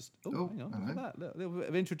person, I just hang on, look hello. at that little bit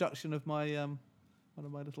of introduction of my one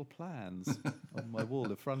of my little plans on my wall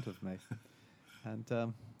in front of me, and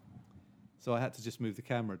so I had to just move the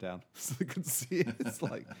camera down so I could see it. It's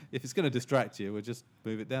like if it's going to distract you, we'll just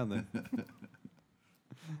move it down then.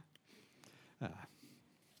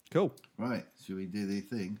 Cool. Right. Should we do the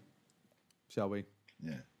thing? Shall we?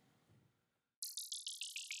 Yeah.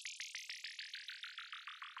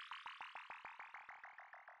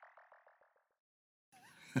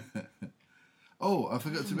 Oh, I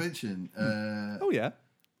forgot to mention. Oh yeah.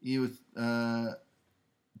 You were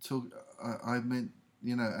I meant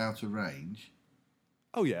out of range.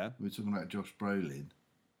 Oh yeah. We were talking about Josh Brolin.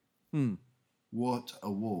 Hmm. What a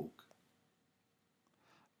walk!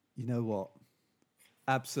 You know what?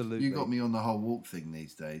 Absolutely. You got me on the whole walk thing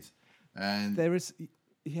these days, and There is,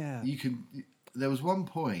 yeah. you can. There was one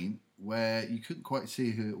point where you couldn't quite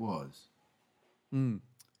see who it was, but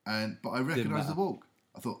I recognised the matter. walk.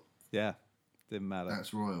 I thought Yeah. Didn't matter.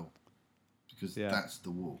 that's Royal because Yeah. that's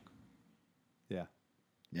the walk. Yeah.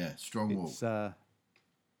 Yeah, strong walk. It's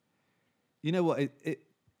you know what? It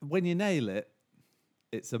when you nail it,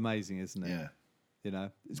 it's amazing, isn't it? Yeah,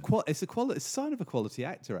 It's it's a sign of a quality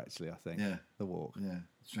actor, actually. I think. Yeah. The walk. yeah,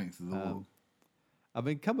 strength of the walk. I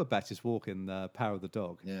mean, Cumberbatch is walking Power of the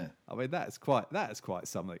Dog. Yeah. I mean, that is quite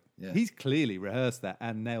something. Yeah. He's clearly rehearsed that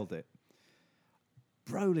and nailed it.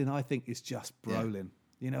 Brolin, I think, is just Brolin.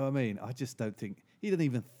 You know what I mean? I just don't think he doesn't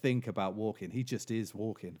even think about walking. He just is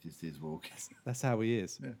walking. Just is walking. That's how he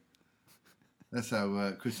is. Yeah. That's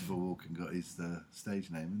how Christopher Walken got his stage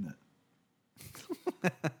name,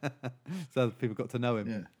 isn't it? So people got to know him.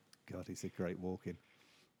 Yeah. God, he's a great walking.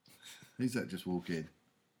 Who's that just walk in?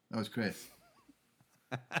 That was Chris.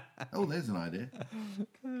 Oh, there's an idea.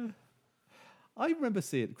 I remember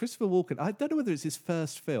seeing Christopher Walken. I don't know whether it's his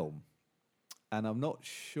first film, and I'm not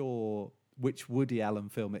sure which Woody Allen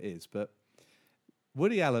film it is, but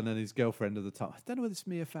Woody Allen and his girlfriend at the time. I don't know whether it's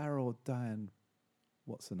Mia Farrow or Diane.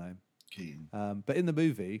 What's her name? Keaton. But in the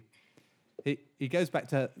movie, he goes back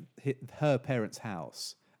to her parents'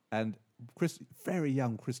 house, and very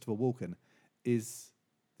young Christopher Walken is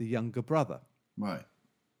the younger brother. Right.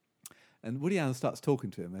 And Woody Allen starts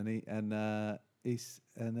talking to him, and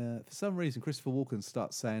for some reason Christopher Walken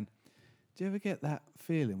starts saying, "Do you ever get that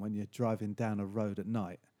feeling when you're driving down a road at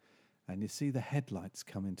night and you see the headlights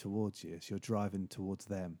coming towards you as you're driving towards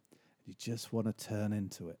them? You just want to turn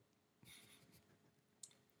into it."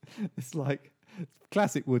 It's like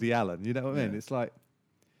classic Woody Allen, you know what I mean? It's like,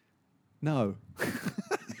 no.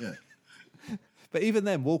 Yeah. But even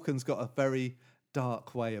then, Walken's got a very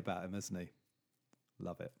dark way about him, hasn't he?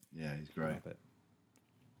 Love it. Yeah, he's great. Love it.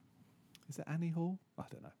 Is it Annie Hall? I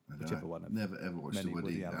don't know. Whichever one. I've never ever watched a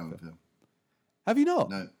Woody Allen film. Have you not?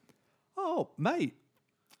 No. Oh, mate.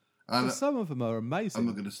 Some of them are amazing. I'm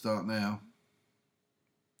not going to start now.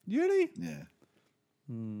 Really? Yeah.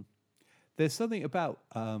 There's something about,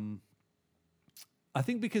 I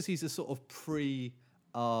think because he's a sort of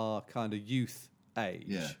our kind of youth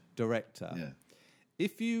age director. Yeah.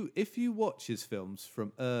 If you watch his films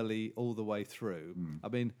from early all the way through, I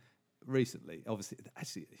mean, recently, obviously,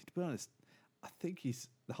 actually, to be honest, I think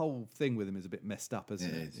the whole thing with him is a bit messed up, isn't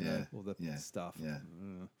it? It is, yeah. All the stuff. Yeah.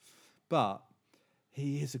 But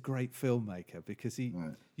he is a great filmmaker because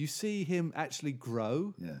you see him actually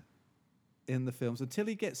grow. Yeah. In the films until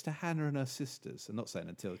he gets to Hannah and Her Sisters. I'm not saying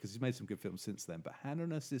until, because he's made some good films since then, but Hannah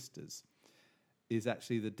and Her Sisters is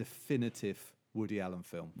actually the definitive Woody Allen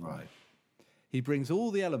film. Right. He brings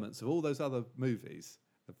all the elements of all those other movies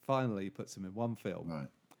and finally puts them in one film. Right.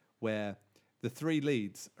 Where the three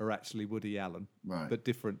leads are actually Woody Allen, right, but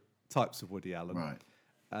different types of Woody Allen. Right.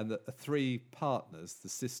 And the three partners, the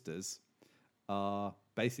sisters, are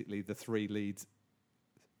basically the three lead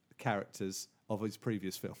characters of his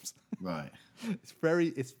previous films. Right. It's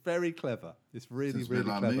very clever. It's really, it's really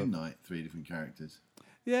like clever. Moon Knight, 3 different characters.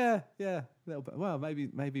 Yeah. Well,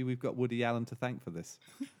 maybe we've got Woody Allen to thank for this.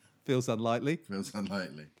 Feels unlikely. Feels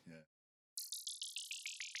unlikely. Yeah.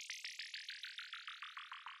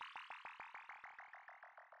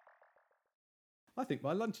 I think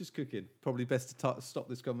my lunch is cooking. Probably best to stop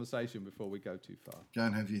this conversation before we go too far. Go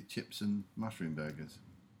and have your chips and mushroom burgers.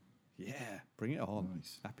 Yeah, bring it on.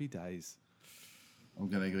 Nice. Happy days. I'm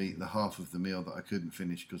going to go eat the half of the meal that I couldn't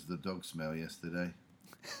finish because of the dog smell yesterday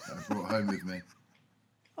that I brought home with me.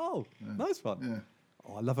 Oh, nice one. Yeah.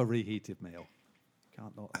 Oh, I love a reheated meal.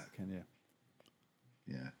 Can't knock that, can you?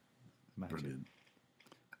 Yeah. Magic. Brilliant.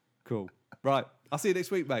 Cool. Right. I'll see you next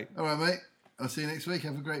week, mate. All right, mate. I'll see you next week.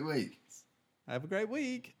 Have a great week. Have a great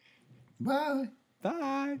week. Bye.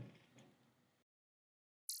 Bye.